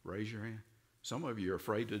 Raise your hand. Some of you are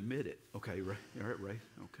afraid to admit it. Okay, Ray. All right, Ray.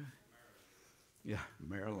 Okay. Yeah,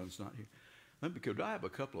 Marilyn's not here. Could I have a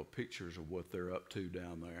couple of pictures of what they're up to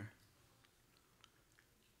down there?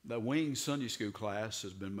 The Wings Sunday school class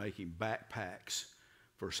has been making backpacks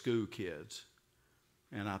for school kids.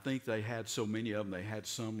 And I think they had so many of them, they had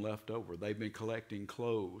some left over. They've been collecting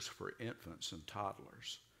clothes for infants and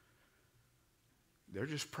toddlers. They're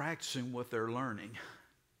just practicing what they're learning.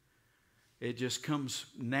 It just comes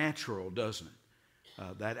natural, doesn't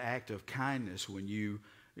it? That act of kindness when you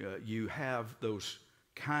have those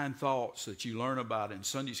kind thoughts that you learn about in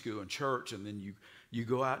Sunday school and church, and then you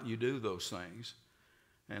go out and you do those things.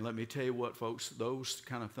 And let me tell you what, folks, those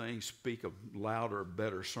kind of things speak a louder,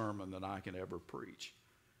 better sermon than I can ever preach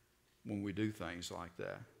when we do things like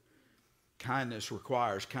that. Kindness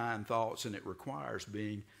requires kind thoughts, and it requires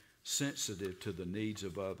being sensitive to the needs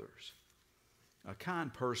of others. A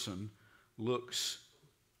kind person looks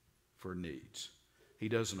for needs. He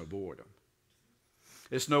doesn't avoid them.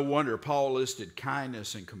 It's no wonder Paul listed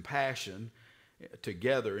kindness and compassion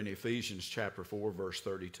together in Ephesians chapter 4, verse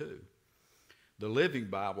 32. The Living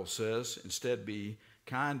Bible says, instead be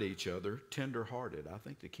kind to each other, tender-hearted. I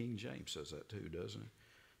think the King James says that too, doesn't it?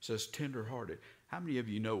 It says tender-hearted. How many of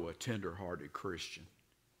you know a tender-hearted Christian?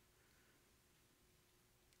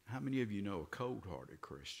 How many of you know a cold-hearted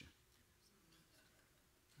Christian?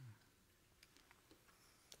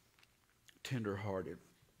 Tender-hearted.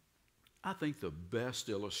 I think the best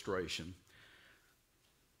illustration,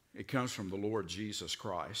 it comes from the Lord Jesus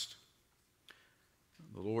Christ.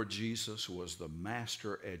 The Lord Jesus was the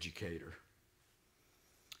master educator.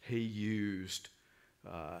 He used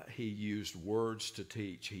words to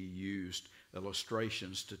teach. He used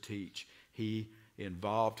illustrations to teach. He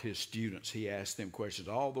involved his students. He asked them questions.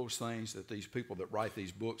 All those things that these people that write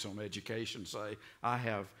these books on education say, I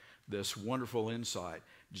have this wonderful insight.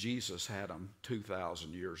 Jesus had them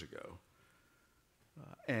 2,000 years ago.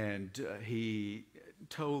 And he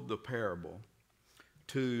told the parable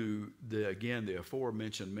to the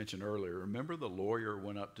aforementioned mentioned earlier. Remember the lawyer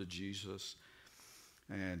went up to Jesus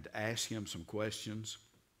and asked him some questions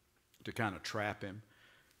to kind of trap him.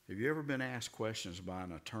 Have you ever been asked questions by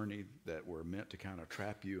an attorney that were meant to kind of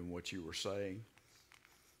trap you in what you were saying?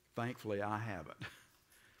 Thankfully, I haven't.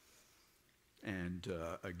 And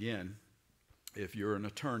again, if you're an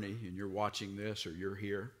attorney and you're watching this or you're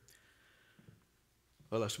here,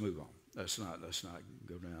 well, let's move on. Let's not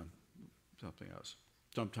go down something else.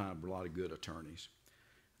 Sometimes a lot of good attorneys.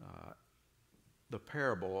 The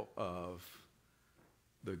parable of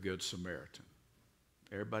the Good Samaritan.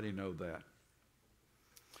 Everybody know that.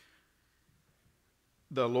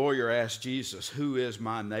 The lawyer asked Jesus, who is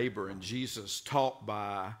my neighbor? And Jesus taught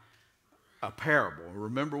by a parable.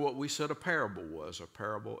 Remember what we said a parable was. A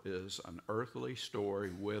parable is an earthly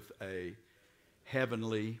story with a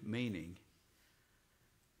heavenly meaning.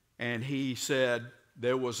 And he said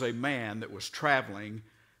there was a man that was traveling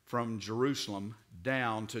from Jerusalem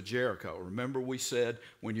down to Jericho. Remember we said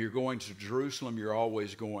when you're going to Jerusalem, you're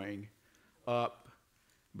always going up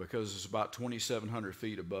because it's about 2,700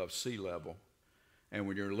 feet above sea level. And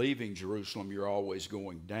when you're leaving Jerusalem, you're always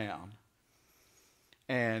going down.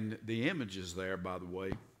 And the images there, by the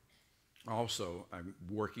way, also, I'm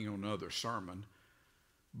working on another sermon,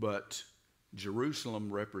 but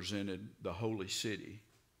Jerusalem represented the holy city.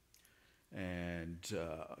 And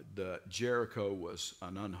the Jericho was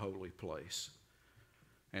an unholy place.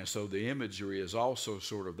 And so the imagery is also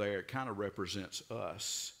sort of there. It kind of represents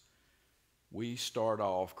us. We start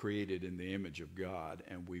off created in the image of God,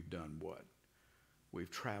 and we've done what? We've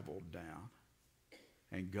traveled down.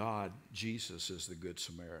 And God, Jesus, is the Good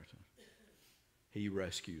Samaritan. He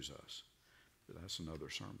rescues us. But that's another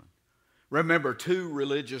sermon. Remember, 2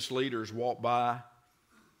 religious leaders walked by,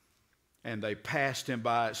 and they passed him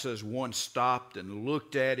by. It says one stopped and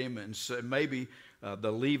looked at him and said, maybe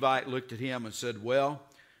the Levite looked at him and said, well,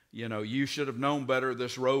 you know, you should have known better.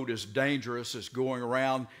 This road is dangerous. It's going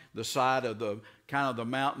around the side of the kind of the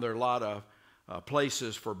mountain. There are a lot of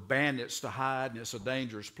places for bandits to hide, and it's a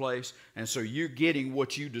dangerous place. And so you're getting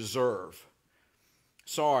what you deserve.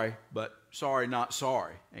 Sorry, but sorry, not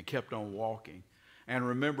sorry. And kept on walking. And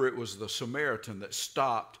remember, it was the Samaritan that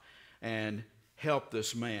stopped and helped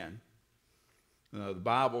this man. The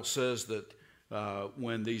Bible says that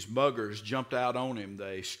when these muggers jumped out on him,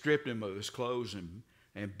 they stripped him of his clothes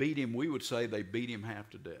and beat him. We would say they beat him half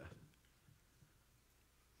to death.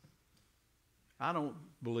 I don't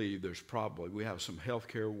believe we have some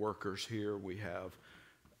healthcare workers here. We have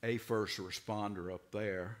a first responder up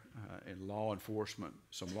there in law enforcement,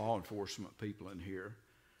 some law enforcement people in here.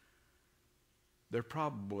 They're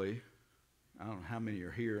probably, I don't know how many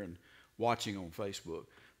are here and watching on Facebook,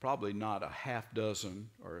 probably not a half dozen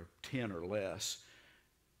or 10 or less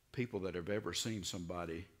people that have ever seen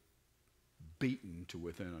somebody beaten to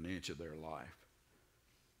within an inch of their life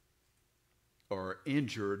or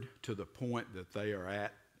injured to the point that they are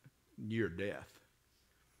at near death.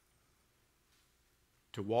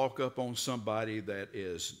 To walk up on somebody that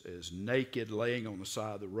is naked laying on the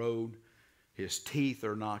side of the road, his teeth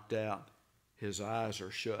are knocked out, his eyes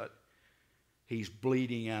are shut, he's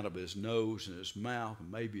bleeding out of his nose and his mouth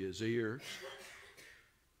and maybe his ears.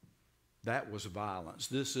 That was violence.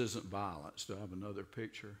 This isn't violence. Do I have another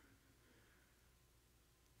picture?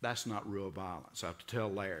 That's not real violence. I have to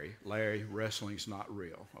tell Larry, wrestling's not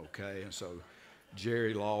real, okay? And so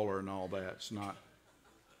Jerry Lawler and all that, it's not.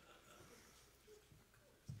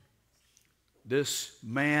 This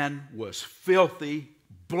man was filthy,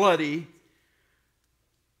 bloody,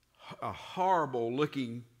 a horrible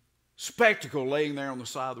looking spectacle laying there on the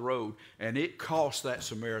side of the road, and it cost that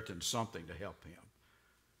Samaritan something to help him.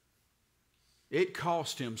 It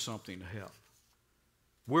cost him something to help.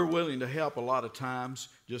 We're willing to help a lot of times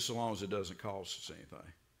just so long as it doesn't cost us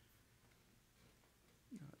anything.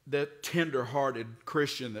 That tender-hearted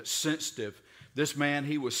Christian that's sensitive, this man,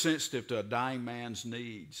 he was sensitive to a dying man's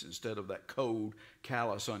needs instead of that cold,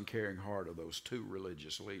 callous, uncaring heart of those 2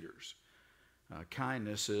 religious leaders.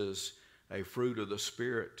 Kindness is a fruit of the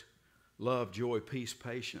Spirit. Love, joy, peace,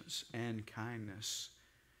 patience, and kindness.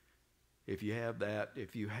 If you have that,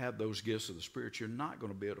 if you have those gifts of the Spirit, you're not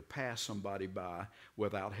going to be able to pass somebody by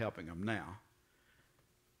without helping them. Now,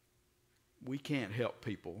 we can't help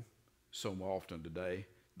people so often today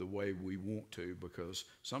the way we want to because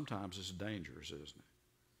sometimes it's dangerous, isn't it?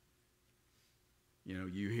 You know,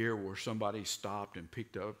 you hear where somebody stopped and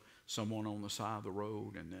picked up someone on the side of the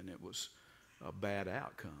road and then it was a bad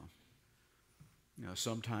outcome. You know,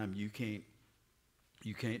 sometimes you can't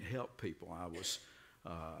help people. I was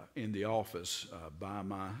in the office by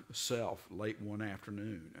myself late one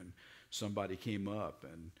afternoon, and somebody came up,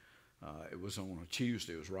 and it was on a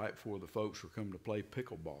Tuesday. It was right before the folks were coming to play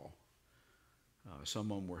pickleball.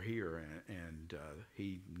 Some of them were here, and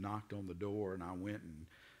he knocked on the door, and I went and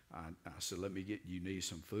I said, "Let me get you need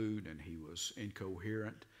some food," and he was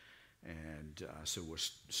incoherent, and I said, "Well,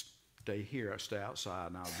 stay here. Stay outside,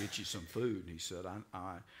 and I'll get you some food." And he said, I'm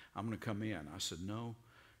going to come in. I said, "No,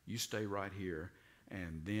 you stay right here."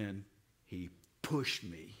 And then he pushed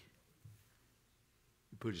me.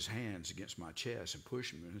 He put his hands against my chest and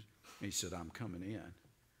pushed me. And he said, "I'm coming in."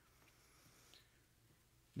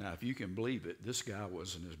 Now, if you can believe it, this guy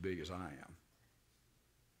wasn't as big as I am.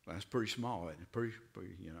 That's pretty small, isn't it? Pretty,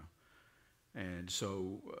 you know. And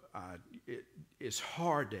so it's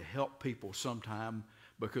hard to help people sometimes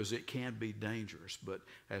because it can be dangerous. But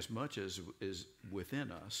as much as is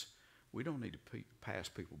within us, we don't need to pass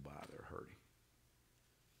people by that are hurting.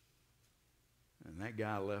 And that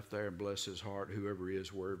guy left there, and bless his heart, whoever he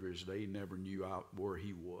is, wherever he is, they never knew out where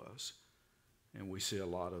he was. And we see a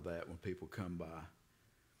lot of that when people come by.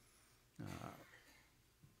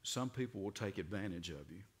 Some people will take advantage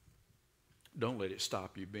of you. Don't let it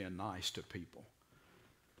stop you being nice to people.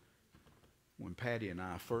 When Patty and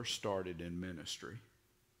I first started in ministry,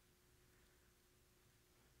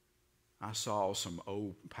 I saw some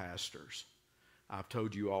old pastors. I've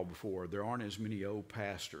told you all before, there aren't as many old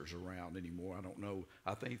pastors around anymore. I don't know.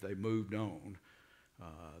 I think they moved on.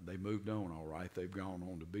 They moved on all right. They've gone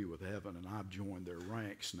on to be with heaven, and I've joined their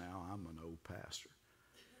ranks now. I'm an old pastor.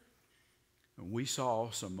 And we saw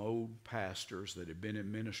some old pastors that had been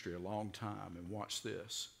in ministry a long time, and watch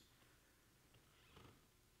this.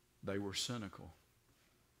 They were cynical.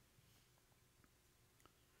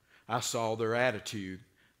 I saw their attitude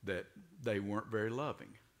that they weren't very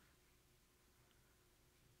loving.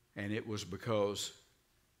 And it was because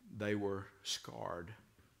they were scarred.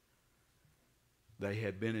 They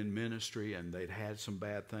had been in ministry and they'd had some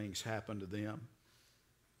bad things happen to them,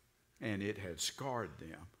 and it had scarred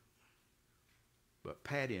them. But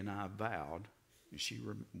Patty and I vowed,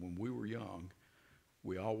 when we were young,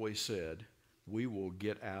 we always said, we will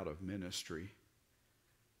get out of ministry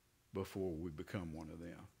before we become one of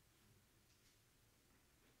them.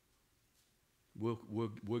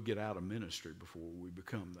 We'll get out of ministry before we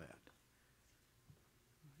become that.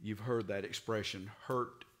 You've heard that expression,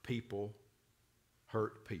 hurt people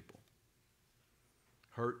hurt people.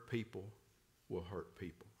 Hurt people will hurt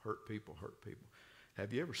people. Hurt people hurt people.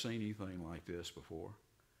 Have you ever seen anything like this before?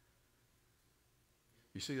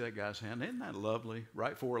 You see that guy's hand? Isn't that lovely?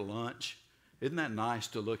 Right before lunch. Isn't that nice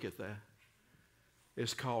to look at that?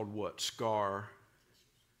 It's called what? Scar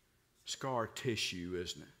tissue,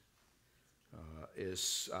 isn't it?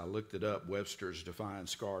 I looked it up. Webster's defined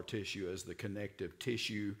scar tissue as the connective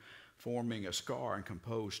tissue forming a scar and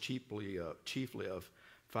composed chiefly of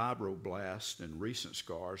fibroblasts and recent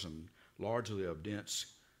scars, and largely of dense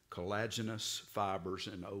collagenous fibers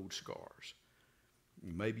and old scars.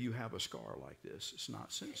 Maybe you have a scar like this. It's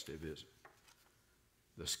not sensitive, is it?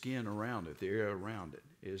 The skin around it, the area around it,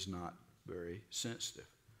 is not very sensitive.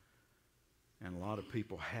 And a lot of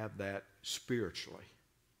people have that spiritually.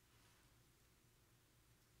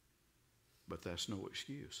 But that's no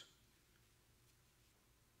excuse.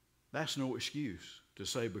 That's no excuse to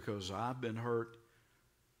say, because I've been hurt,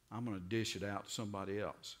 I'm going to dish it out to somebody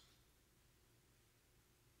else.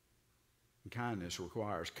 And kindness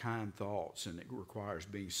requires kind thoughts, and it requires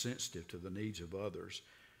being sensitive to the needs of others,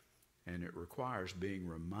 and it requires being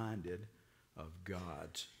reminded of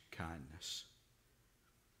God's kindness.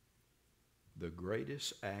 The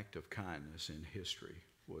greatest act of kindness in history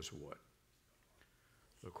was what?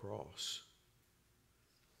 The cross.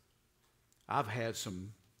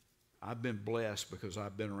 I've been blessed because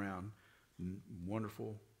I've been around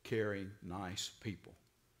wonderful, caring, nice people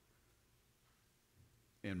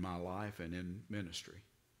in my life and in ministry.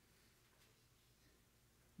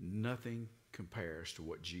 Nothing compares to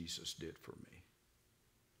what Jesus did for me.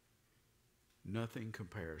 Nothing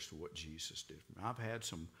compares to what Jesus did for me. I've had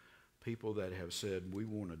some people that have said, we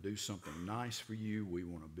want to do something nice for you. We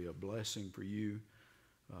want to be a blessing for you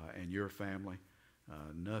and your family.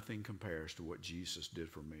 Nothing compares to what Jesus did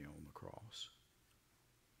for me on the cross.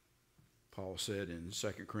 Paul said in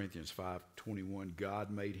 2 Corinthians 5:21, God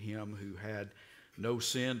made him who had no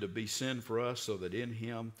sin to be sin for us, so that in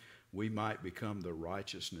him we might become the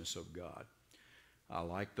righteousness of God. I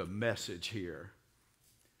like the message here.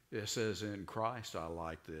 It says in Christ, I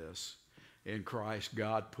like this. In Christ,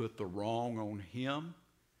 God put the wrong on him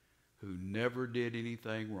who never did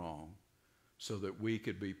anything wrong, so that we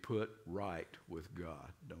could be put right with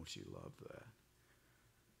God. Don't you love that?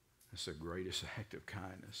 That's the greatest act of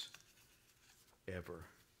kindness ever.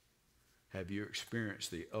 Have you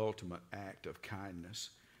experienced the ultimate act of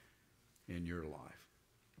kindness in your life?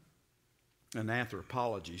 An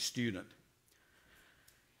anthropology student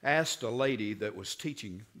asked a lady that was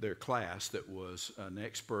teaching their class that was an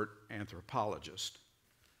expert anthropologist.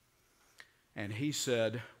 And he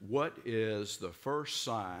said, what is the first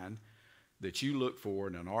sign that you look for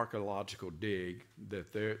in an archaeological dig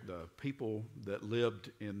that the people that lived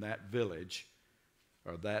in that village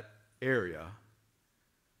or that area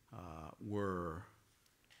were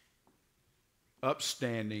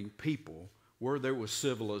upstanding people, where there was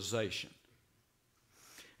civilization?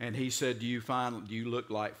 And he said, do you look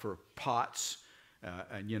like for pots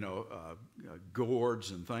and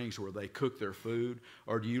gourds and things where they cook their food,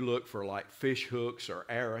 or do you look for like fish hooks or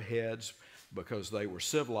arrowheads because they were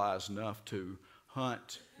civilized enough to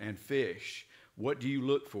hunt and fish? What do you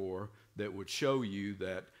look for that would show you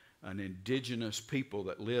that an indigenous people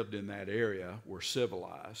that lived in that area were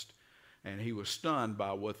civilized? And he was stunned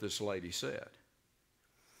by what this lady said.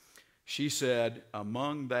 She said,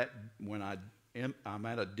 among that, when I'm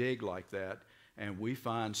at a dig like that and we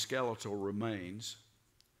find skeletal remains,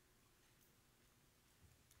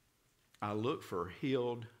 I look for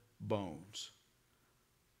healed bones.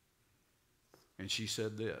 And she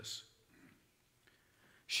said this.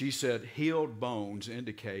 She said, healed bones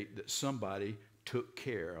indicate that somebody took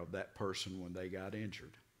care of that person when they got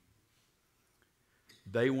injured.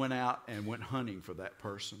 They went out and went hunting for that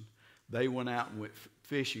person. They went out and went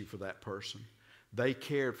fishing for that person. They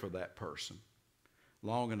cared for that person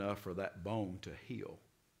long enough for that bone to heal.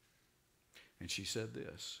 And she said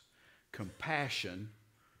this, compassion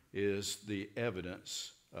is the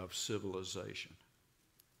evidence of civilization.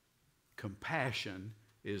 Compassion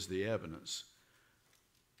is the evidence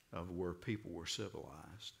of where people were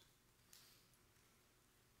civilized.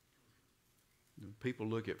 People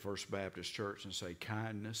look at First Baptist Church and say,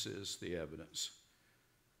 kindness is the evidence.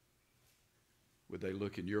 Would they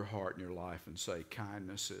look in your heart and your life and say,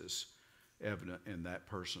 kindness is evident in that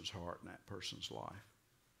person's heart and that person's life?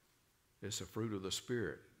 It's a fruit of the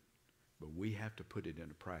Spirit, but we have to put it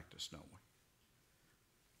into practice, don't we?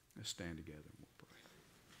 Let's stand together and we'll pray.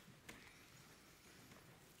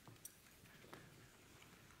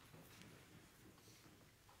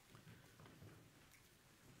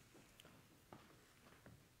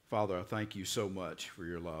 Father, I thank you so much for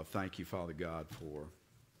your love. Thank you, Father God, for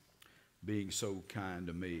being so kind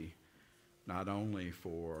to me, not only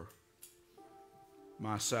for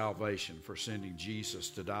my salvation, for sending Jesus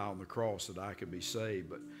to die on the cross that I could be saved,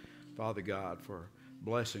 but Father God, for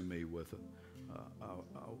blessing me with a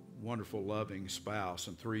wonderful, loving spouse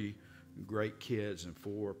and 3 great kids and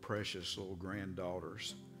 4 precious little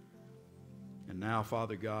granddaughters. And now,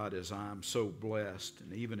 Father God, as I'm so blessed,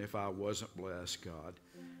 and even if I wasn't blessed, God,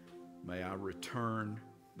 may I return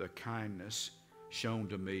the kindness shown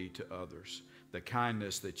to me to others, the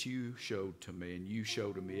kindness that you showed to me and you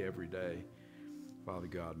show to me every day. Father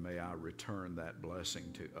God, may I return that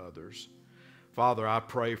blessing to others. Father, I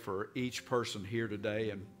pray for each person here today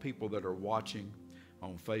and people that are watching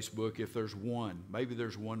on Facebook. If there's one, maybe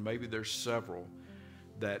there's several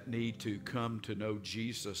that need to come to know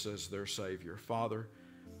Jesus as their Savior. Father,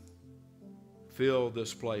 fill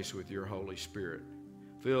this place with your Holy Spirit.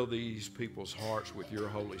 Fill these people's hearts with your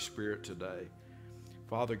Holy Spirit today.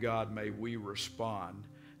 Father God, may we respond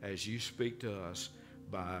as you speak to us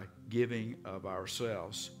by giving of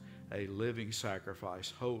ourselves a living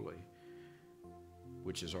sacrifice, holy,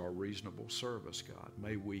 which is our reasonable service, God.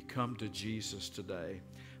 May we come to Jesus today.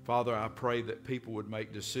 Father, I pray that people would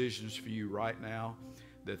make decisions for you right now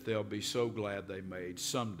that they'll be so glad they made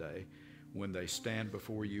someday when they stand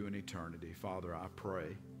before you in eternity. Father, I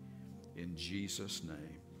pray in Jesus'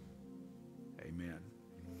 name. Amen.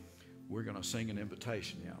 We're going to sing an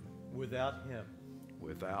invitation hymn. Without him.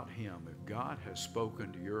 Without him. If God has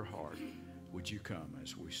spoken to your heart, would you come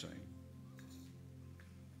as we sing?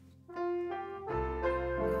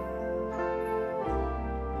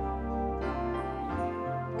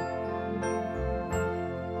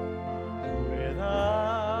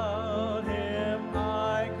 Without him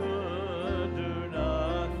I could do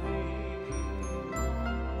nothing.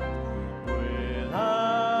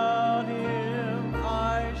 Without him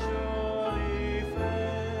I surely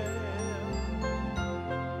fail.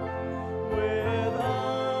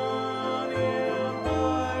 Without him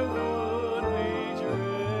I would be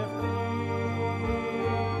drifting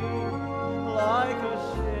like a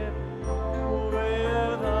ship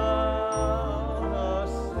without a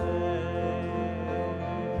sail.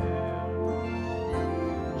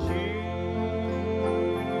 Jesus,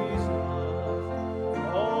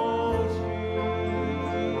 oh Jesus,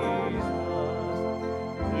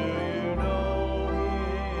 do you know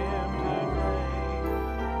him today?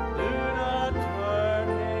 Do not turn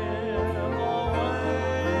him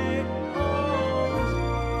away,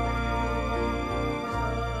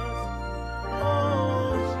 oh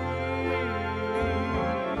Jesus,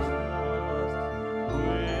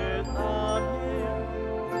 without him,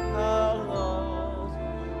 how lost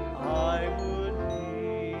I would be.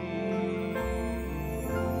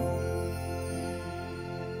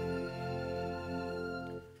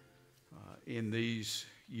 In these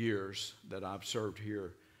years that I've served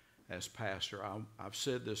here as pastor, I've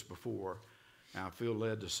said this before, and I feel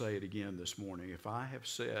led to say it again this morning. If I have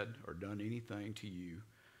said or done anything to you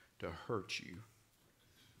to hurt you,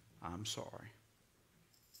 I'm sorry.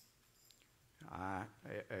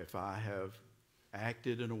 If I have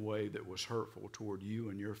acted in a way that was hurtful toward you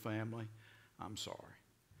and your family, I'm sorry.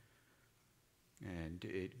 And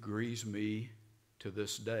it grieves me to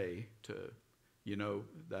this day to, you know,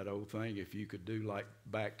 that old thing, if you could do like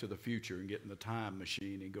Back to the Future and get in the time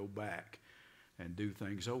machine and go back and do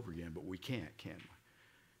things over again. But we can't, can we?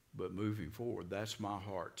 But moving forward, that's my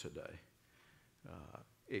heart today,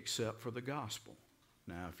 except for the gospel.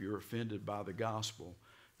 Now, if you're offended by the gospel,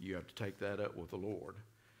 you have to take that up with the Lord.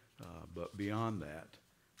 But beyond that,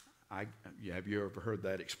 have you ever heard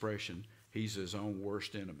that expression, he's his own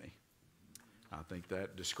worst enemy? I think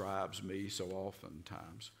that describes me so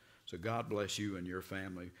oftentimes. So God bless you and your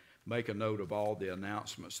family. Make a note of all the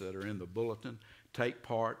announcements that are in the bulletin. Take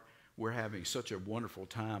part. We're having such a wonderful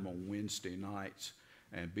time on Wednesday nights,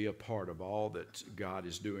 and be a part of all that God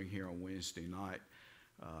is doing here on Wednesday night.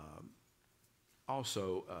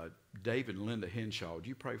 Also, David and Linda Henshaw, would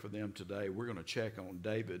you pray for them today? We're going to check on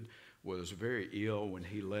David. Was very ill when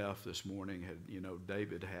he left this morning.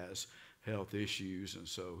 David has health issues, and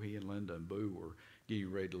so he and Linda and Boo were getting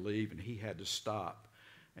ready to leave, and he had to stop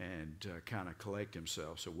and kind of collect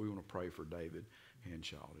himself. So we want to pray for David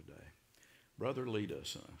Henshaw today. Brother, lead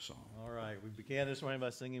us in a song. All right. We began this morning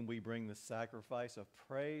by singing, "We Bring the Sacrifice of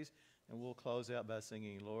Praise," and we'll close out by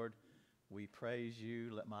singing, "Lord, we praise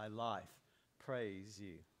you. Let my life praise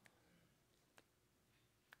you."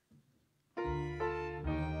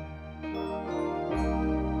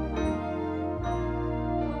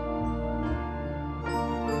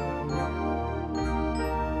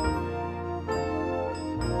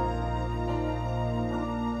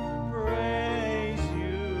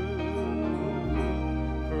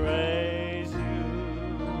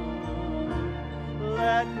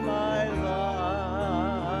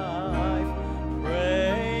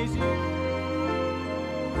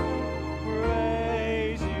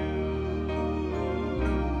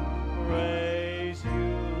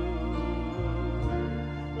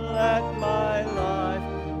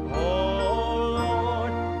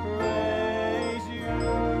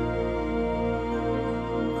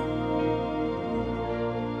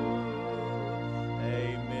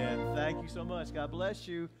 God bless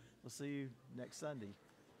you. We'll see you next Sunday.